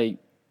let's say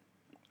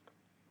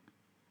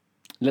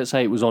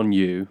it was on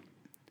you.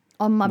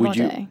 On my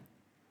body?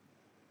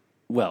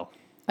 Well.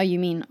 Oh, you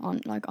mean on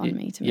me to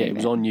move it? Yeah, it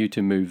was on you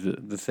to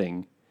move the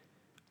thing.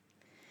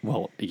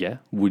 Well, yeah.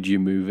 Would you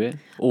move it?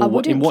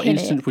 Or in what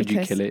instance would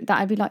you kill it?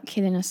 That'd be like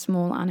killing a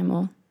small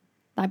animal.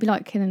 That'd be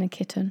like killing a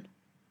kitten.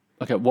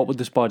 Okay, what would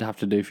the spider have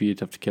to do for you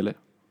to have to kill it?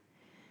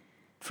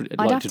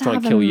 I'd have to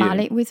have a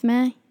mallet with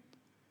me.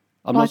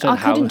 I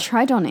couldn't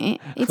tread on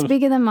it. It's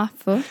bigger than my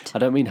foot. I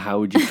don't mean how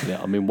would you kill it.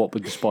 I mean, what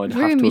would the spider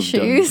have to Ruin my have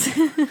shoes.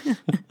 done?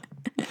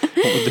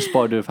 What would the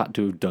spider have had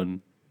to have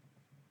done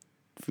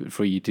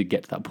for you to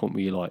get to that point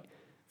where you're like,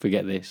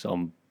 forget this,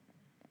 I'm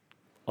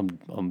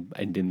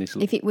ending this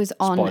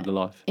spider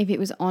life? If it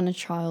was on a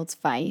child's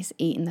face,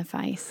 eating the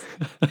face.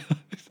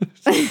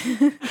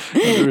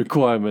 A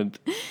requirement.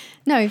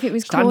 No, if it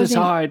was Stand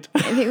aside.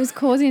 If it was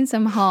causing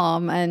some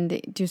harm and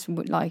it just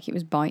like it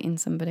was biting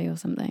somebody or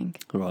something,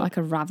 right. Like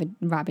a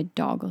rabid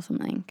dog or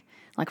something,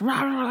 like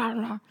rah, rah, rah,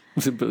 rah.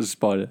 But a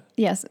spider.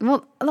 Yes,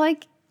 well,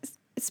 like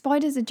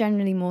spiders are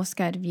generally more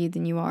scared of you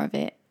than you are of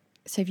it.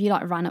 So if you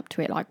like ran up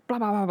to it like blah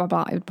blah blah blah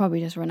blah, it would probably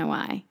just run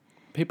away.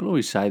 People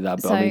always say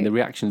that, but I mean the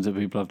reactions that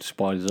people have to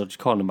spiders, I just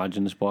can't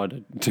imagine a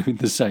spider doing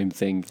the same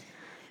thing.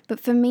 But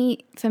for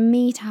me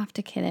to have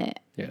to kill it,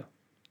 yeah,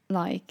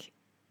 like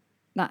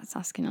that's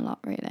asking a lot,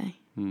 really,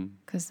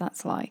 because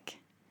that's like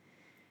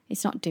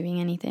it's not doing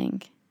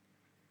anything.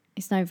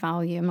 It's no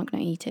value. I'm not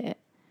going to eat it.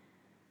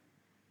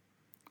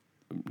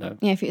 No.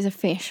 Yeah, if it was a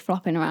fish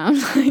flopping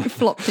around, like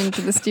flopped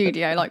into the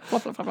studio, like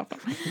flop, flop, flop,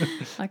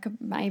 flop, like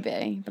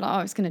maybe, but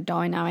like, it's going to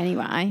die now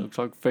anyway. Looks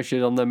like fish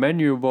is on the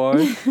menu, boy.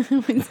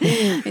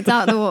 it's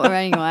out of the water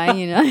anyway,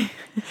 you know.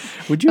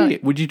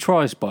 Would you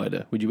try a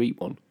spider? Would you eat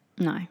one?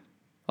 No.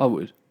 I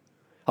would.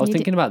 I was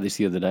thinking about this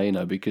the other day,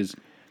 because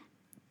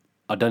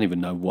I don't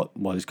even know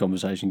why this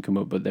conversation came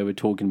up, but they were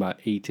talking about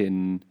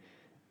eating.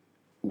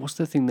 What's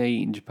the thing they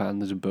eat in Japan?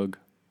 There's a bug,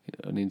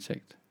 an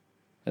insect,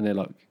 and they're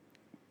like.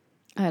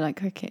 Oh, like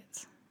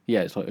crickets?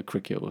 Yeah, it's like a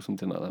cricket or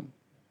something like that.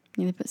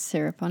 Yeah, they put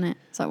syrup on it.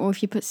 It's like, well,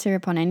 if you put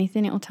syrup on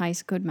anything, it'll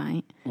taste good,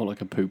 mate. Or like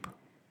a poop.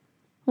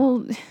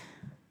 Well,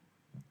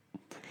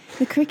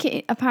 the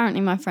cricket,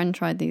 apparently my friend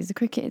tried these. The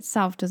cricket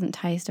itself doesn't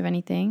taste of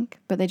anything,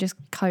 but they just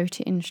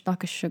coat it in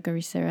like a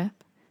sugary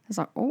syrup. It's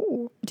like, oh.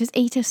 Just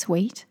eat a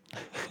sweet.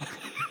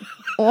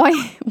 Why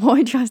do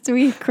you have to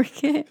eat a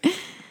cricket?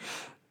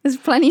 There's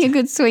plenty of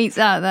good sweets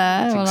out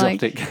there. It's Or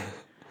exotic.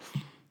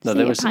 no,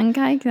 there was a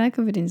pancake. They're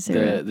covered in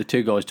syrup. The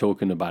two guys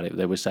talking about it,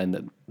 they were saying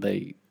that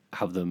they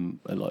have them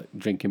at like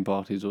drinking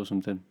parties or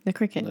something. The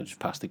crickets. They just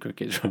pass the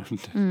crickets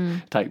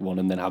around, take one,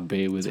 and then have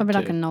beer with It's it. probably too.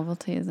 like a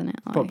novelty, isn't it?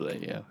 Like,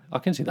 Probably, yeah. I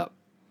can see that.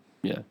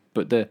 Yeah,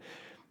 but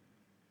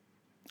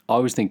I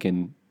was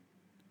thinking,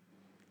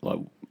 like,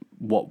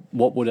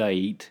 what would I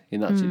eat in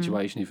that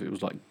situation if it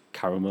was like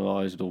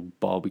caramelized or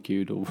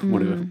barbecued or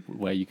whatever,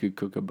 where you could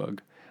cook a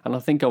bug? And I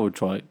think I would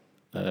try.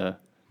 I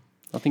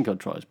think I'd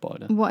try a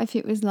spider. What if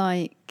it was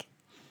like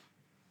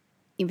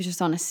it was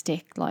just on a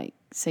stick, like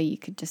so you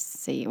could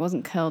just see it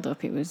wasn't curled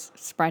up, it was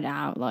spread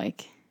out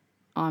like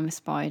I'm a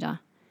spider.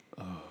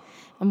 Oh.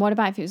 And what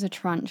about if it was a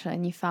tarantula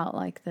and you felt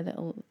like the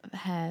little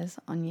hairs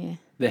on you?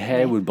 The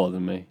hair would bother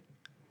me.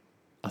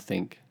 I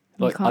think.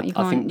 Like You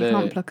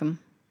can't pluck them.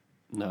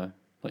 No,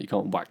 like you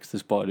can't wax the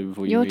spider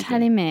before you. You're eat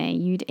telling me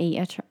you'd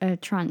eat a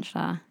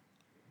tarantula?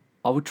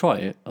 I would try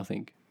it. I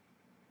think.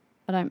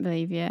 I don't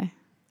believe you.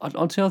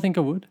 I'd say I think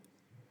I would.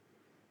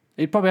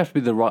 It'd probably have to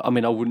be the right. I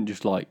mean, I wouldn't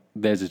just like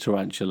there's a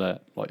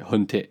tarantula, like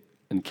hunt it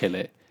and kill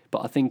it.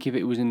 But I think if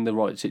it was in the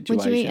right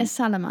situation, would you eat a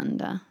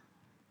salamander?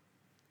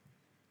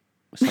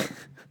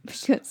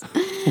 Because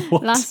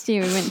last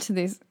year we went to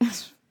this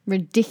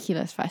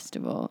ridiculous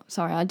festival.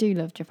 Sorry, I do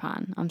love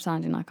Japan. I'm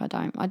sounding like I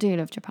don't. I do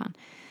love Japan.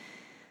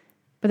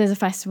 But there's a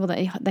festival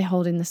that they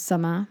hold in the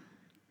summer,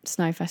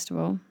 snow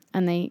festival,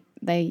 and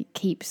they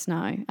keep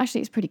snow.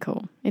 Actually, it's pretty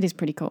cool. It is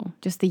pretty cool.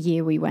 Just the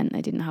year we went,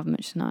 they didn't have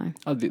much snow.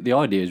 Oh, the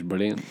idea is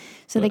brilliant.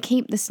 So they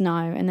keep the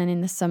snow, and then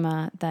in the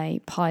summer they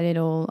pile it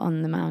all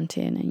on the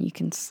mountain, and you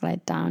can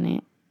sled down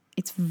it.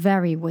 It's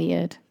very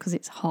weird because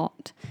it's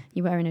hot.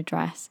 You're wearing a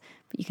dress,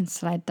 but you can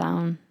sled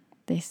down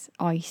this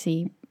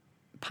icy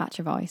patch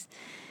of ice.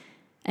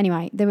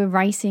 Anyway, they were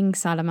racing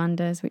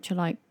salamanders, which are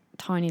like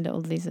tiny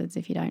little lizards,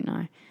 if you don't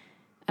know.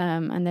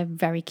 And they're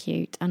very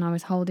cute. And I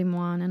was holding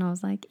one and I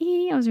was like,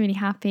 I was really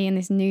happy. And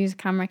this news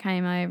camera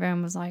came over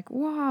and was like,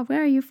 wow,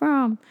 where are you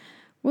from?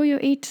 Will you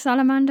eat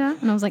salamander?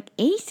 And I was like,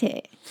 eat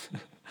it?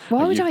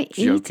 Why would I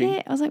eat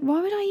it? I was like,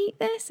 why would I eat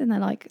this? And they're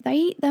like, they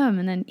eat them.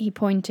 And then he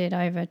pointed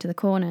over to the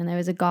corner and there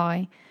was a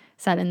guy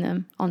selling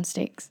them on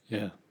sticks. Yeah.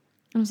 And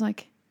I was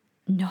like,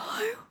 no,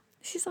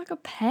 this is like a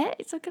pet.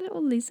 It's like a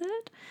little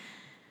lizard.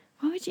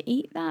 Why would you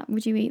eat that?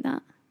 Would you eat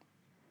that?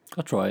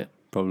 I'll try it,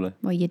 probably.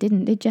 Well, you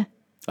didn't, did you?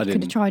 I didn't.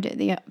 Could have tried it at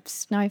the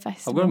snow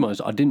festival. I've got to be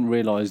honest, I didn't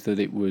realise that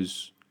it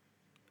was...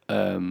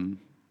 I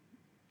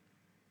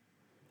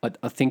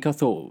think I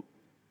thought...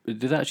 Did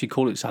they actually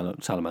call it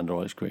salamander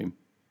ice cream?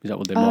 Is that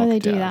what they market it as? Oh, they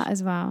do that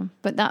as well.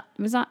 But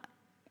was that...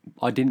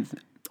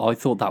 I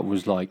thought that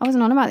was like... I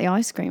wasn't on about the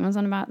ice cream. I was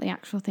on about the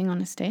actual thing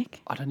on a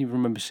stick. I don't even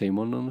remember seeing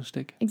one on a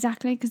stick.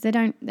 Exactly, because they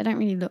don't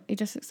really look... It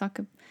just looks like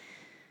a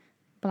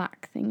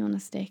black thing on a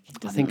stick.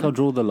 I think I'll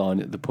draw the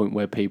line at the point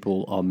where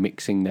people are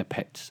mixing their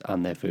pets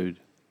and their food.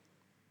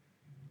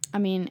 I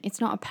mean, it's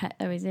not a pet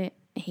though, is it?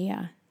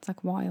 Here. It's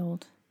like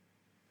wild.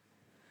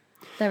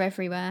 They're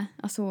everywhere.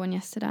 I saw one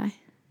yesterday.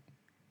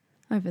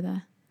 Over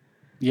there.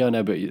 Yeah,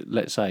 no, but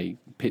let's say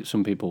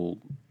some people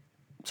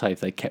say if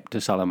they kept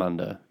a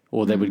salamander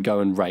or they would go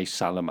and race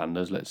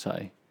salamanders, let's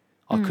say,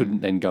 I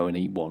couldn't then go and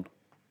eat one.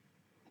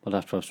 I'd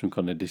have to have some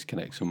kind of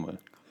disconnect somewhere.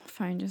 My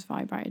phone just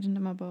vibrated under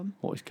my bum.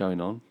 What is going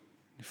on?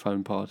 Your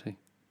phone party?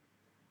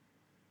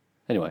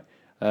 Anyway,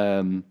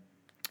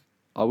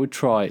 I would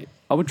try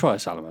a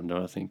salamander,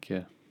 I think,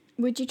 yeah.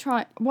 Would you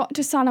try... What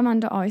does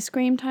salamander ice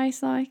cream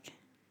taste like?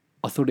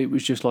 I thought it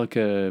was just like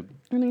a...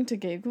 I need to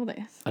Google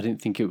this. I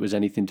didn't think it was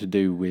anything to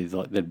do with,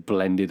 like, they'd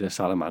blended a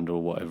salamander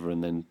or whatever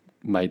and then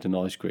made an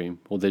ice cream.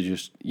 Or they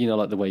just,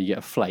 like the way you get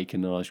a flake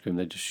in an ice cream,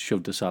 they just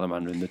shoved a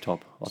salamander in the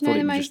top. I thought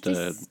it was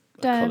just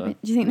a colour. Do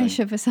you think they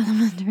shove a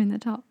salamander in the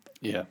top?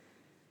 Yeah.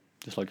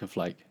 Just like a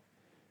flake.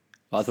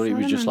 I thought it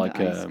was just like...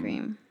 ice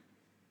cream.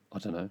 I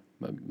don't know.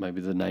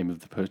 Maybe the name of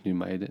the person who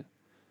made it.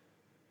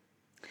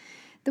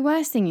 The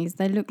worst thing is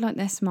they look like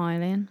they're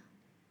smiling.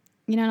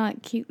 You know,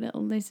 like cute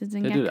little lizards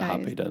and geckos. They do look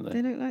happy, don't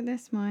they? They look like they're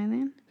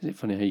smiling. Is it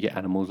funny how you get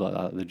animals like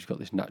that? They've just got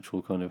this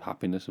natural kind of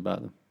happiness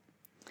about them.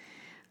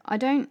 I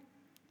don't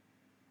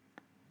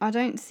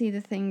see the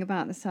thing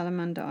about the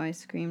salamander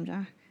ice cream,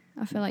 Jack.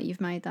 I feel like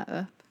you've made that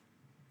up.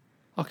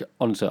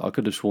 Honestly, I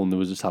could have sworn there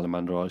was a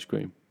salamander ice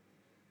cream.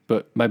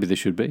 But maybe there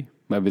should be.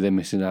 Maybe they're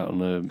missing out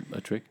on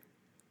a trick.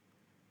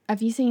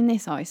 Have you seen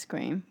this ice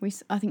cream?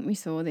 I think we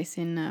saw this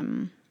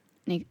in...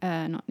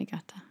 not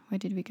Niigata. Where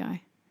did we go?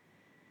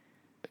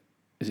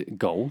 Is it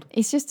gold?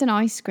 It's just an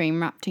ice cream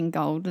wrapped in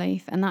gold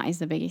leaf, and that is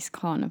the biggest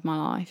con of my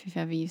life, if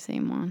ever you've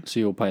seen one. So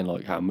you're paying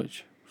like how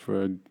much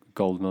for a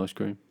golden ice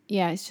cream?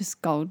 Yeah, it's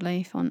just gold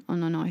leaf on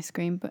an ice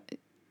cream.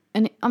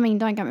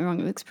 Don't get me wrong,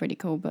 it looks pretty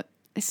cool, but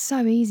it's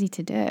so easy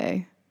to do.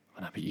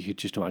 I know, but you could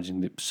just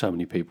imagine that so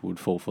many people would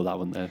fall for that,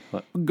 wouldn't they?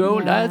 Like,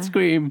 gold ice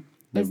cream!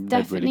 There's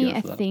definitely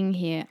a thing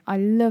here. I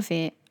love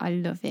it,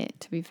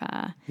 to be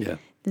fair. Yeah.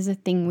 There's a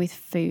thing with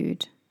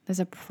food. There's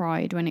a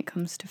pride when it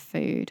comes to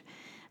food.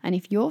 And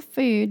if your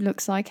food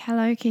looks like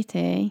Hello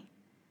Kitty,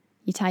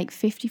 you take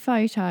 50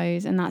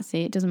 photos and that's it.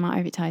 It doesn't matter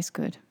if it tastes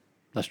good.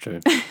 That's true.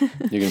 You're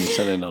going to be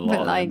selling a lot.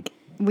 But like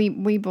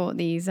we bought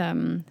these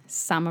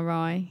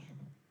samurai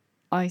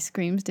ice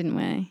creams, didn't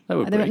we? They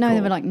were They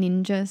cool. were like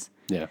ninjas.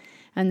 Yeah.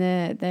 And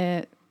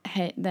their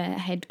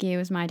headgear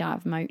was made out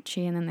of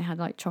mochi, and then they had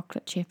like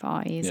chocolate chip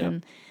eyes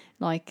and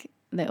like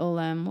little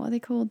what are they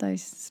called?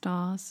 Those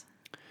stars.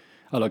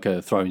 I like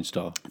a throwing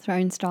star.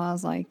 Throwing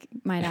stars like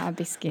made out of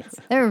biscuits.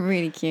 They were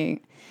really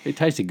cute. It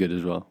tasted good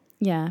as well.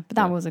 Yeah, but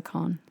that was a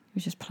con. It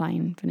was just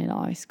plain vanilla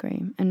ice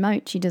cream. And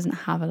mochi doesn't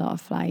have a lot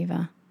of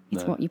flavour.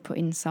 It's what you put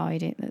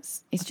inside it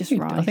it's just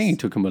rice. I think it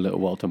took them a little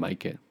while to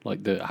make it,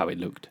 like how it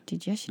looked.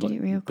 Did you? She did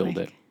it real quick.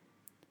 Build it.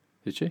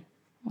 Did she?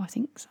 Well, I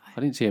think so.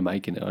 I didn't see her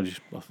making it.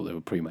 I thought they were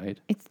pre-made.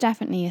 It's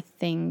definitely a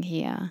thing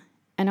here.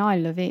 And I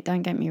love it,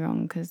 don't get me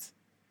wrong, because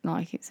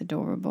like it's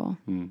adorable.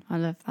 I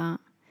love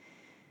that.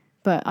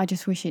 But I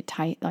just wish it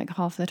like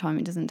half the time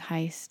it doesn't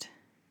taste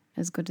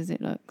as good as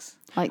it looks.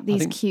 Like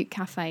these cute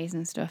cafes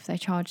and stuff, they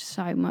charge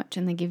so much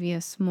and they give you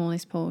a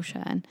smallest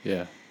portion.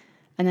 Yeah.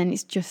 And then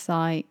it's just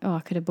like, oh, I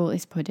could have bought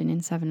this pudding in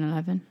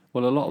 7-Eleven.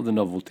 Well, a lot of the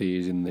novelty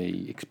is in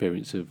the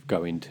experience of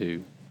going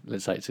to,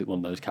 let's say it's one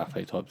of those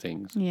cafe type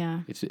things. Yeah.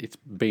 It's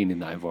being in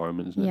that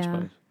environment, isn't it, I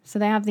suppose? So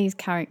they have these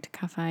character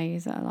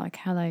cafes that are like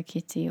Hello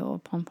Kitty or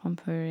Pom Pom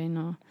Purin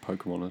or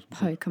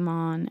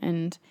Pokemon,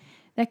 and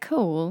they're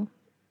cool,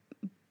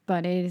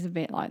 but it is a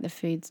bit like the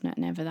food's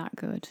never that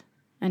good,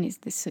 and it's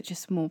such a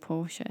small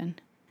portion.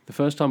 The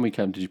first time we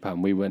came to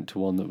Japan, we went to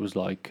one that was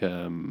like,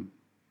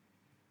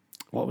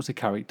 what was the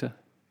character?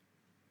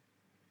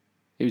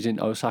 It was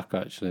in Osaka,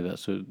 actually.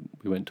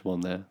 We went to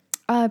one there.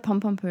 Oh, Pom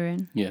Pom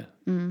Purin. Yeah.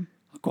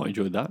 I quite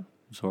enjoyed that.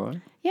 It's all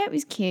right. Yeah, it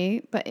was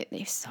cute, but it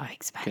was so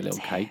expensive. Get a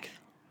little cake.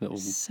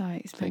 So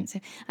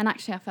expensive. And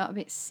actually, I felt a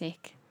bit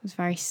sick. It was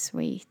very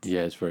sweet.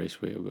 Yeah, it's very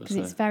sweet, I've got to say.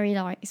 It's very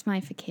like, it's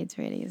made for kids,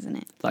 really, isn't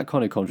it? That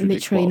kind of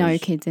contradicts Literally no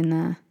kids in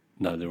there.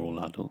 No, they're all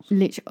adults.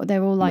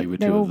 They're all like,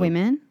 they're all them.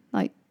 women,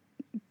 like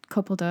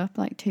coupled up,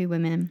 like two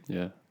women.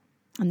 Yeah.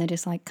 And they're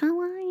just like,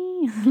 kawaii.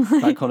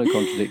 That kind of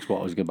contradicts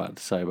what I was about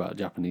to say about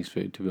Japanese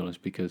food, to be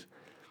honest, because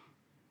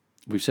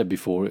we've said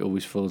before, it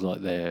always feels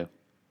like the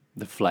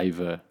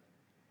flavours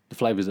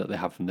that they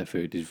have from their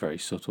food is very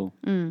subtle.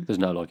 There's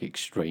no like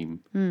extreme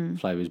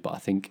flavours, but I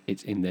think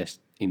it's in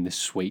the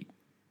sweet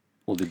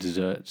or the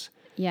desserts.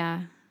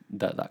 Yeah.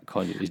 That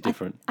kind of is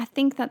different. I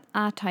think that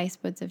our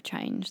taste buds have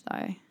changed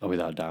though. Oh,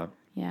 without doubt.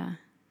 Yeah.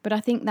 But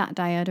I think that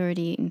day I'd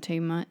already eaten too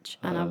much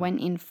and I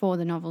went in for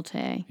the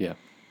novelty. Yeah.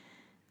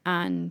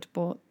 And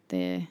bought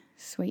the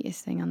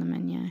sweetest thing on the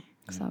menu.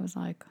 Because I was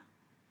like,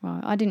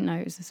 well, I didn't know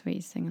it was the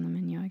sweetest thing on the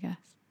menu, I guess.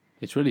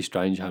 It's really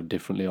strange how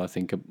differently I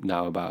think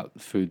now about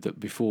food that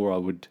before I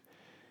would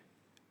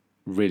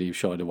really have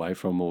shied away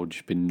from or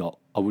just been not.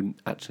 I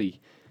wouldn't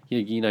actually,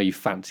 you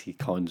fancy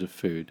kinds of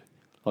food.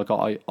 Like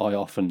I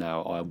often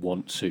now, I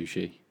want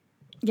sushi.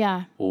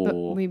 Yeah, but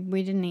Or we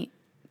didn't eat.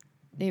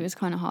 It was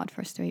kind of hard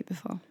for us to eat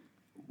before.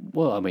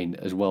 Well, I mean,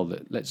 as well,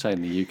 that let's say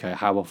in the UK,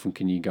 how often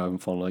can you go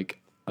and find like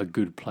a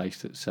good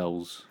place that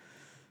sells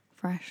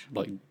Fresh.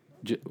 like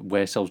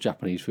where sells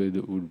Japanese food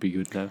that would be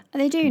good now?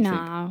 They do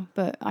now,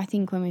 but I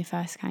think when we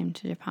first came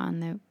to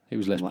Japan, it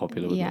was less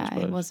popular. Wasn't it, I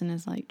suppose? It wasn't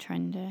as like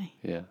trendy.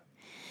 Yeah,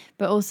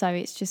 but also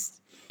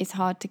it's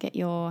hard to get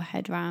your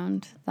head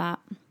around that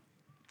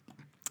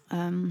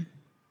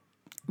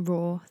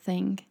raw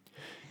thing.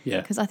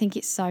 Yeah, because I think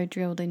it's so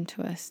drilled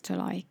into us to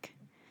like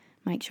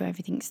make sure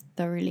everything's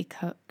thoroughly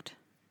cooked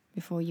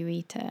before you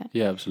eat it.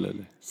 Yeah,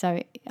 absolutely.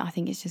 So I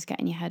think it's just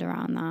getting your head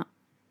around that.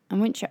 And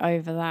once you're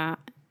over that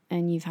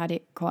and you've had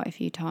it quite a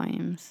few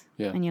times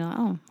and you're like,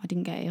 oh, I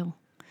didn't get ill.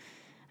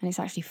 And it's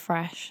actually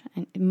fresh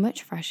and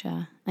much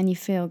fresher and you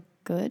feel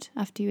good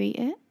after you eat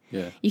it.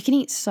 Yeah. You can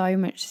eat so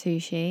much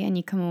sushi and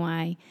you come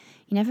away,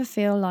 you never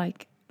feel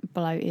like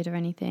bloated or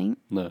anything.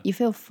 No. You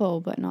feel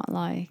full but not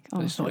like...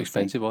 Oh, it's not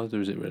expensive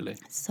either, is it really?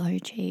 It's so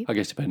cheap. I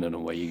guess depending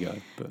on where you go.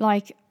 But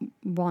like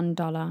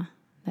 $1,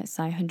 let's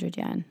say 100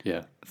 yen.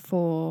 Yeah.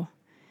 For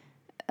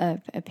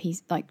a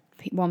piece, like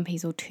one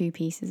piece or two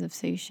pieces of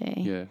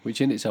sushi. Yeah, which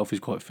in itself is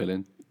quite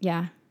filling.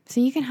 Yeah. So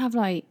you can have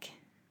like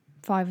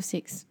 5 or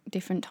 6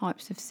 different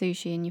types of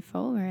sushi and you're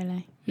full,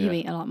 really. Yeah. You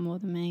eat a lot more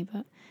than me,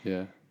 but...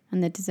 Yeah.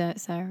 And the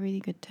desserts there are really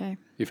good too.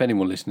 If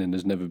anyone listening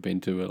has never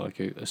been to a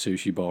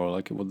sushi bar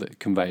or the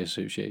conveyor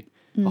sushi,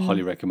 I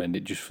highly recommend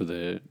it just for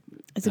the...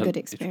 It's a good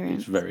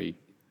experience. It's very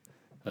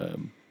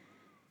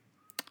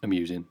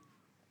amusing.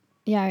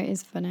 Yeah, it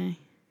is funny.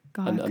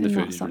 God, and I the could food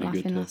not is stop really good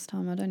laughing too. last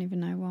time. I don't even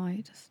know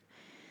why.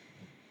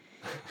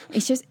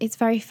 It's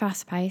very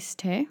fast paced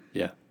too.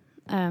 Yeah.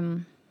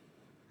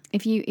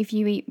 If you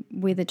eat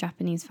with a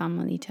Japanese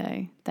family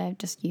too, they're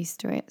just used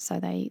to it, so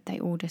they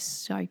order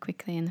so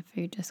quickly and the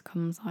food just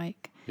comes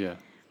yeah,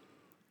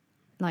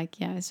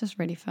 it's just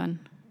really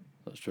fun.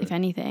 that's true. If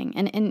anything,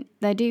 and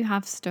they do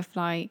have stuff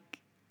like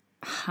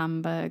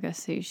hamburger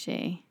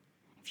sushi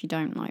if you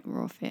don't like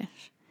raw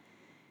fish.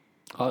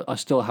 I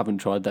still haven't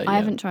tried that yet. I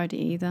haven't tried it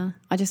either.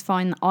 I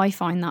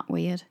find that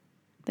weird.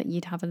 that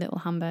you'd have a little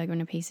hamburger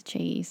and a piece of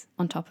cheese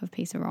on top of a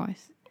piece of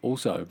rice.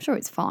 Also, I'm sure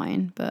it's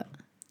fine, but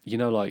you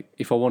know, like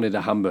if I wanted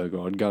a hamburger,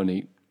 I'd go and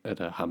eat at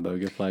a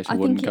hamburger place. I I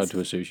wouldn't think go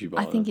it's- to a sushi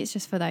bar. I think it's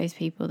just for those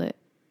people that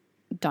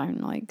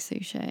don't like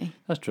sushi.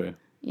 That's true.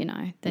 You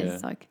know,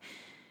 there's Yeah. like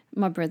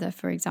my brother,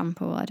 for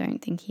example. I don't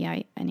think he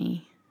ate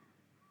any.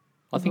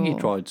 I think he Raw.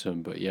 tried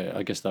some, but yeah,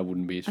 I guess that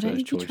wouldn't be his I don't first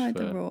think he choice. tried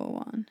for, the raw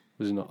one.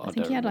 Was it not? I think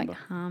don't he had remember.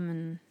 like ham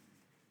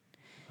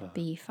and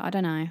beef. I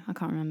don't know. I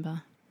can't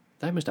remember.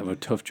 They must have a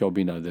tough job,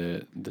 you know,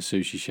 the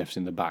sushi chefs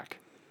in the back.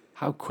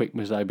 How quick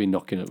must they be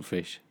knocking up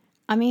fish?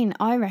 I mean,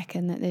 I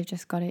reckon that they've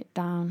just got it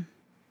down.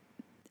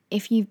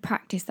 If you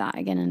practice that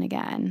again and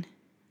again,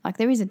 like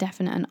there is a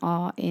definite an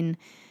art in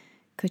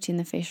cutting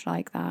the fish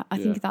like that. I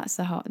Yeah. think that's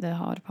the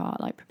hard part,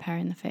 like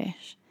preparing the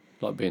fish.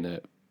 Like being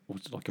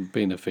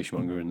being a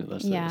fishmonger, isn't it?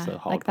 That's the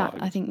hard like part.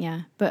 that. I think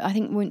but I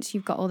think once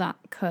you've got all that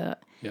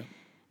cut, Yeah.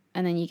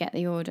 and then you get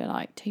the order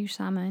like 2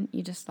 salmon,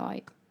 you just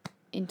like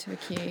into a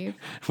cube.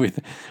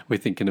 We're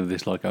thinking of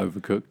this like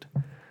overcooked.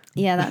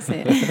 Yeah, that's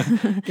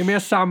it. Give me a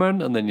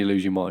salmon, and then you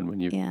lose your mind when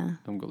you Yeah,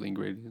 haven't got the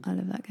ingredients. I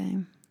love that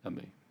game. I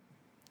mean,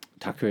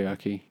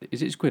 takoyaki.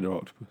 Is it squid or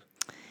octopus?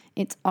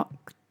 It's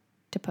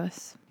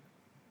octopus.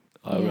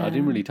 I Yeah.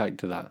 didn't really take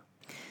to that.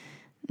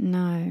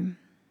 No,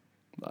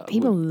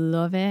 people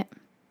love it.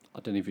 I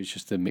don't know if it's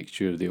just the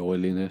mixture of the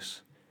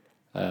oiliness.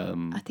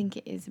 I think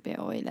it is a bit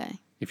oily.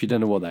 If you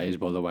don't know what that is,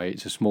 by the way,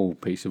 it's a small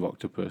piece of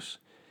octopus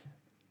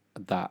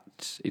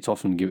that it's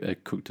often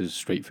cooked as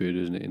street food,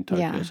 isn't it? In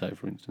Tokyo, Yeah. say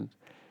for instance,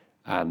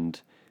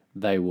 and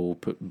they will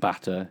put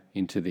batter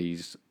into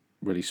these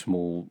really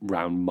small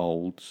round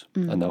molds,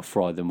 and they'll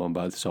fry them on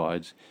both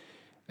sides.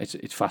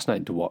 It's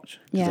fascinating to watch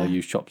because Yeah. they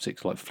use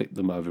chopsticks, like flip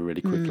them over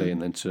really quickly,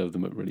 and then serve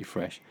them up really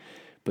fresh.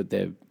 But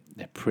they're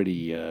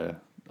pretty.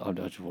 I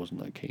just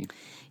wasn't that keen.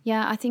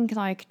 Yeah, I think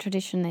like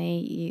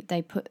traditionally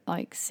they put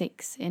like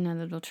 6 in a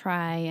little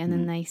tray and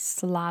then they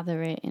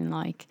slather it in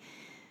like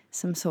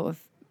some sort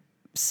of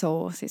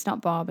sauce. It's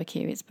not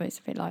barbecue, but it's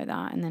a bit like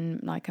that. And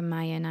then like a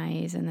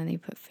mayonnaise, and then they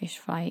put fish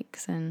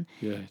flakes and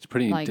Yeah, it's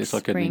pretty. Like It's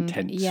like an spring-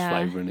 intense yeah.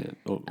 flavour in it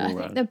all I think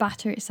around. the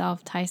batter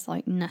itself tastes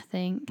like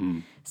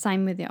nothing.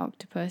 Same with the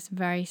octopus,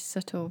 very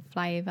subtle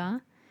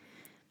flavour.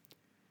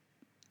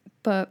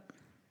 But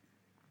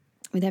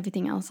with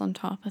everything else on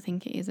top, I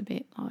think it is a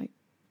bit like,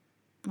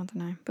 I don't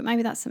know. But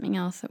maybe that's something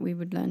else that we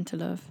would learn to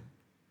love.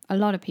 A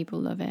lot of people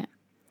love it.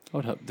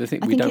 I'd hope. I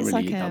think I we think don't it's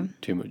really like eat a-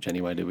 that too much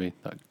anyway, do we?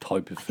 That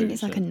type of I food. think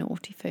it's like so a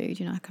naughty food,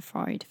 you know, like a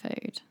fried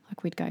food.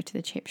 Like we'd go to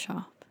the chip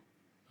shop,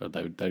 they'd go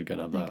and have they'd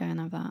that. go and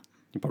have that.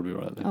 You're probably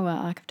right there. Oh,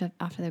 well, like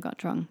after they've got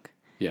drunk.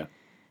 Yeah.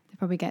 They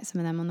probably get some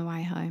of them on the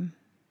way home.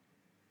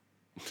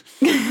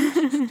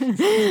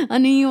 I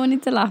knew you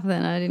wanted to laugh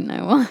then. I didn't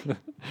know why.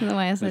 The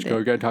way I said Let's it.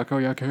 go get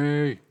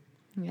takoyaki.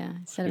 Yeah,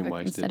 instead been of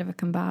wasted. a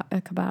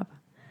kebab.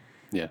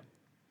 Yeah.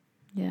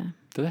 Yeah.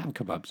 Do they have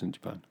kebabs in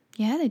Japan?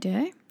 Yeah, they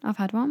do. I've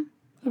had one.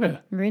 Oh, yeah.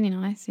 Really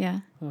nice, yeah.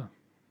 Oh.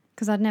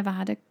 Because I'd never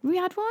had we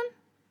had one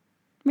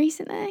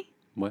recently.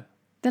 Where?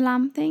 The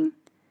lamb thing.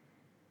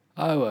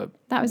 Oh,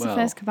 That was the well,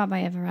 first kebab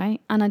I ever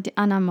ate. And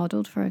I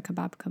modelled for a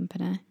kebab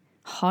company.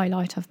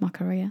 Highlight of my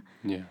career.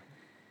 Yeah.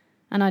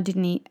 And I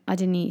didn't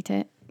eat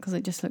it because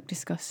it just looked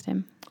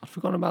disgusting. I'd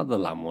forgotten about the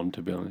lamb one,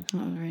 to be honest.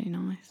 That was really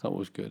nice. That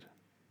was good.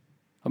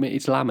 I mean,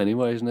 it's lamb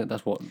anyway, isn't it?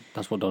 That's what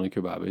doner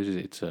kebab is.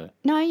 It's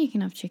No, you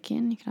can have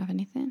chicken. You can have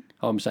anything.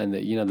 I'm saying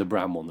that, you know, the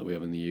brown one that we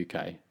have in the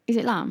UK, Is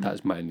it lamb?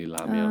 that's mainly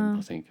lamb, yeah,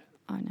 I think.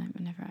 Oh, no,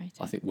 I never ate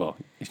it. I think, well,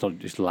 it's not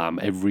just lamb,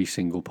 every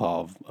single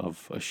part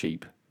of a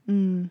sheep.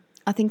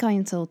 I think I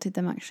insulted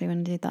them actually when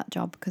I did that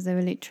job because they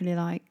were literally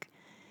like,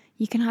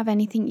 you can have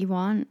anything you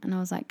want. And I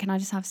was like, can I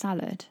just have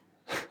salad?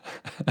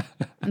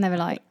 And they were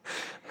like,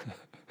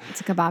 it's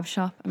a kebab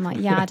shop. I'm like,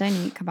 yeah, I don't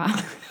eat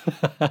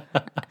kebab.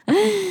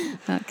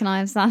 Like, can I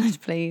have salad,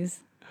 please?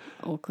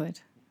 Awkward.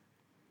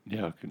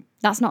 Yeah, I can,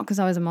 That's not because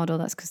I was a model.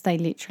 That's because they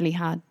literally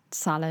had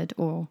salad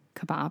or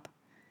kebab.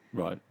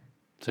 right.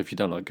 So if you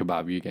don't like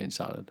kebab, you're getting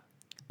salad.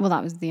 Well,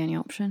 that was the only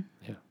option.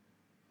 Yeah.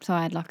 So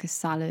I had like a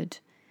salad,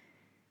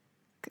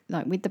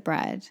 like with the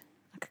bread,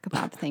 like a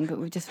kebab thing,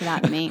 but just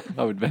without the meat.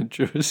 How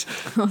adventurous.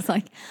 I was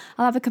like,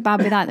 I'll have a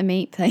kebab without the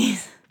meat,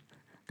 please.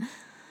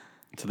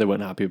 So they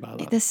weren't happy about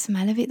that. The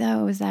smell of it, though,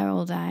 I was there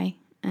all day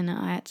and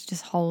I had to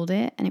just hold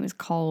it and it was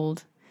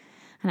cold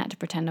and I had to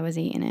pretend I was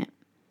eating it.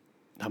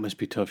 That must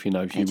be tough, you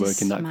know, if you It work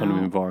just in that kind of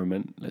smelled.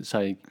 environment. Let's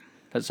say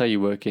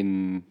you work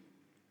in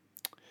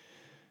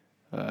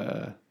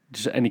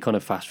just any kind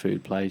of fast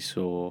food place,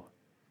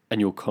 and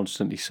you're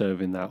constantly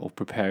serving that or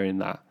preparing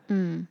that.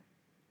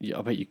 Yeah,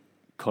 I bet you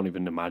can't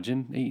even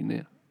imagine eating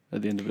it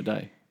at the end of the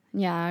day.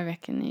 Yeah, I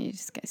reckon you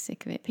just get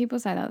sick of it. People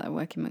say that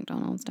work in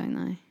McDonald's, don't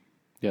they?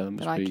 Yeah, that But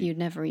must like be. you'd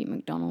never eat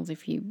McDonald's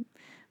if you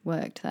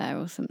worked there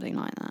or something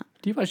like that.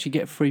 Do you actually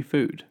get free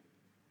food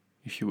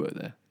if you work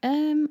there?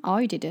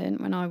 I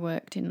didn't when I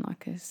worked in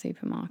like a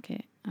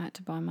supermarket. I had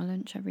to buy my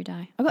lunch every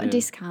day. I got a Yeah.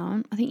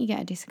 discount. I think you get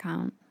a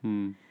discount.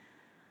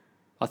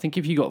 I think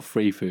if you got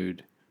free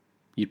food,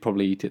 you'd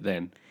probably eat it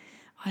then.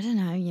 I don't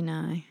know, you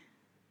know.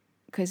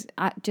 because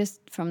just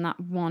from that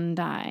one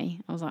day,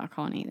 I was like, I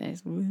can't eat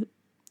this.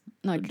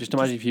 Like, Just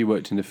imagine if you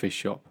worked in the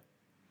fish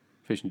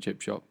and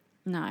chip shop.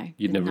 No.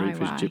 You'd never no eat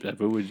fish and way. chips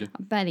ever, would you?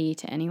 I barely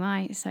eat it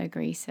anyway. It's so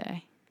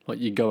greasy. Like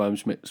you go home,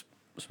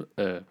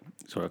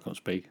 sorry, I can't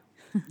speak.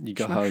 You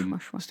go home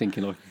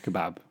stinking like a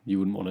kebab. You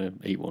wouldn't want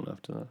to eat one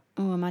after that.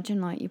 Oh,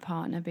 imagine like your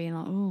partner being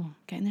like, "Oh,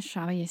 get in the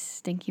shower, you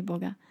stinky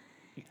bugger."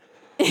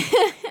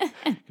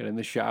 Get in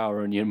the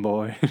shower, onion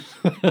boy.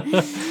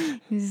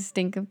 You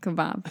stink of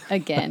kebab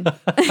again.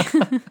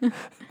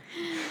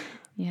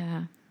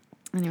 Yeah.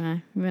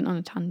 Anyway, we went on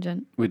a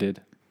tangent. We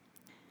did.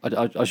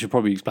 I should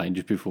probably explain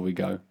just before we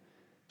go.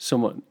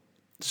 Someone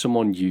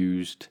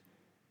used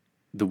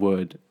the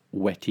word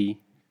wetty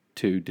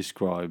to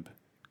describe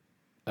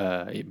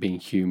it being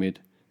humid.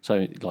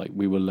 So, like,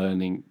 we were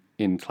learning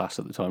in class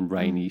at the time,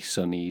 rainy,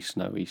 sunny,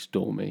 snowy,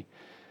 stormy,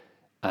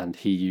 and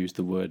he used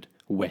the word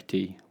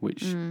wetty,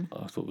 which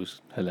I thought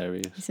was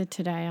hilarious. He said,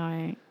 "Today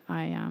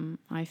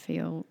I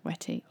feel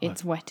wetty.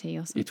 It's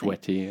wetty or something." It's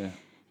wetty, yeah.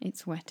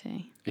 It's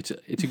wetty.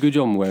 It's a good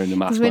job I'm wearing the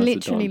mask. Because we're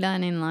literally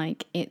learning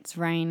like it's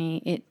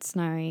rainy, it's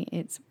snowy,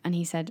 and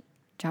he said,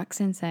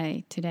 "Jackson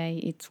say today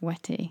it's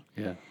wetty."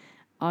 Yeah.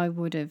 I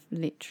would have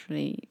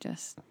literally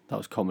just... That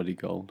was comedy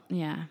gold.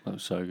 Yeah. That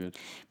was so good.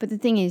 But the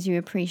thing is, you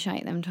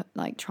appreciate them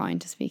like trying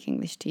to speak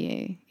English to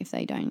you if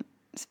they don't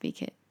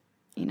speak it,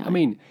 you know. I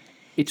mean,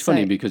 it's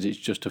funny because it's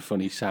just a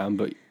funny sound,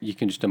 but you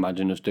can just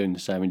imagine us doing the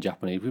same in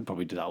Japanese. We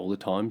probably do that all the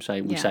time.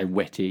 We say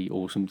wetty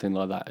or something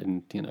like that,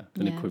 and an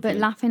equivalent. But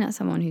laughing at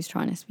someone who's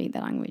trying to speak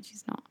the language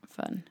is not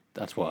fun.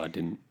 That's why I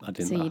didn't. So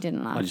laugh. you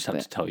didn't laugh. I just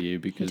had to tell you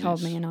because you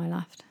told me and I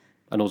laughed.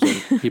 And also,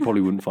 he probably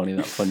wouldn't find it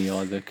that funny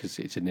either because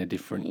it's in a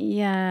different.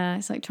 Yeah,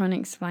 it's like trying to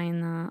explain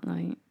that.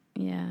 Like,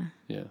 yeah.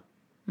 Yeah.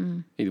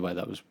 Either way,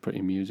 that was pretty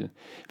amusing.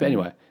 But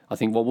anyway, I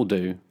think what we'll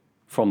do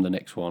from the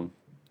next one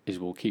is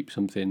we'll keep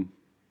something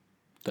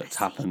that's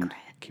happened.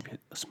 Keep it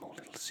a small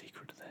little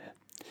secret there.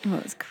 Oh,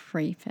 it's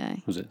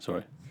creepy. Was it?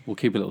 Sorry. We'll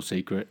keep a little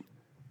secret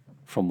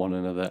from one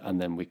another,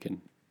 and then we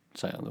can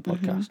say it on the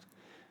podcast.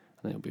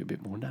 And then it'll be a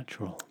bit more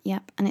natural.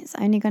 Yep, and it's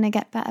only going to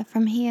get better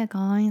from here,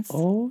 guys.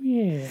 Oh,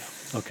 yeah.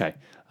 Okay.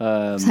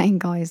 Saying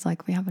guys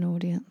like we have an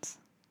audience.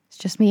 It's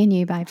just me and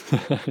you, babe.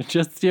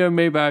 Just you and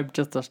me, babe.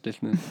 Just us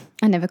listening.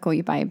 I never call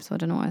you babe, so I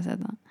don't know why I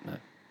said that. No.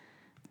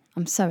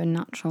 I'm so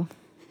unnatural.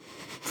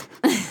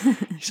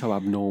 You're so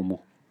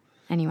abnormal.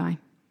 Anyway.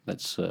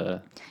 Let's...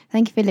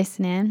 Thank you for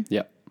listening.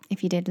 Yep.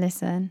 If you did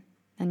listen,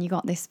 and you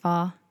got this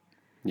far.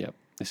 Yep.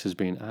 This has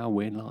been Our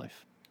Weird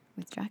Life.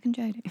 With Jack and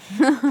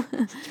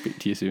Jodie. Speak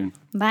to you soon.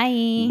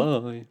 Bye.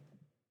 Bye.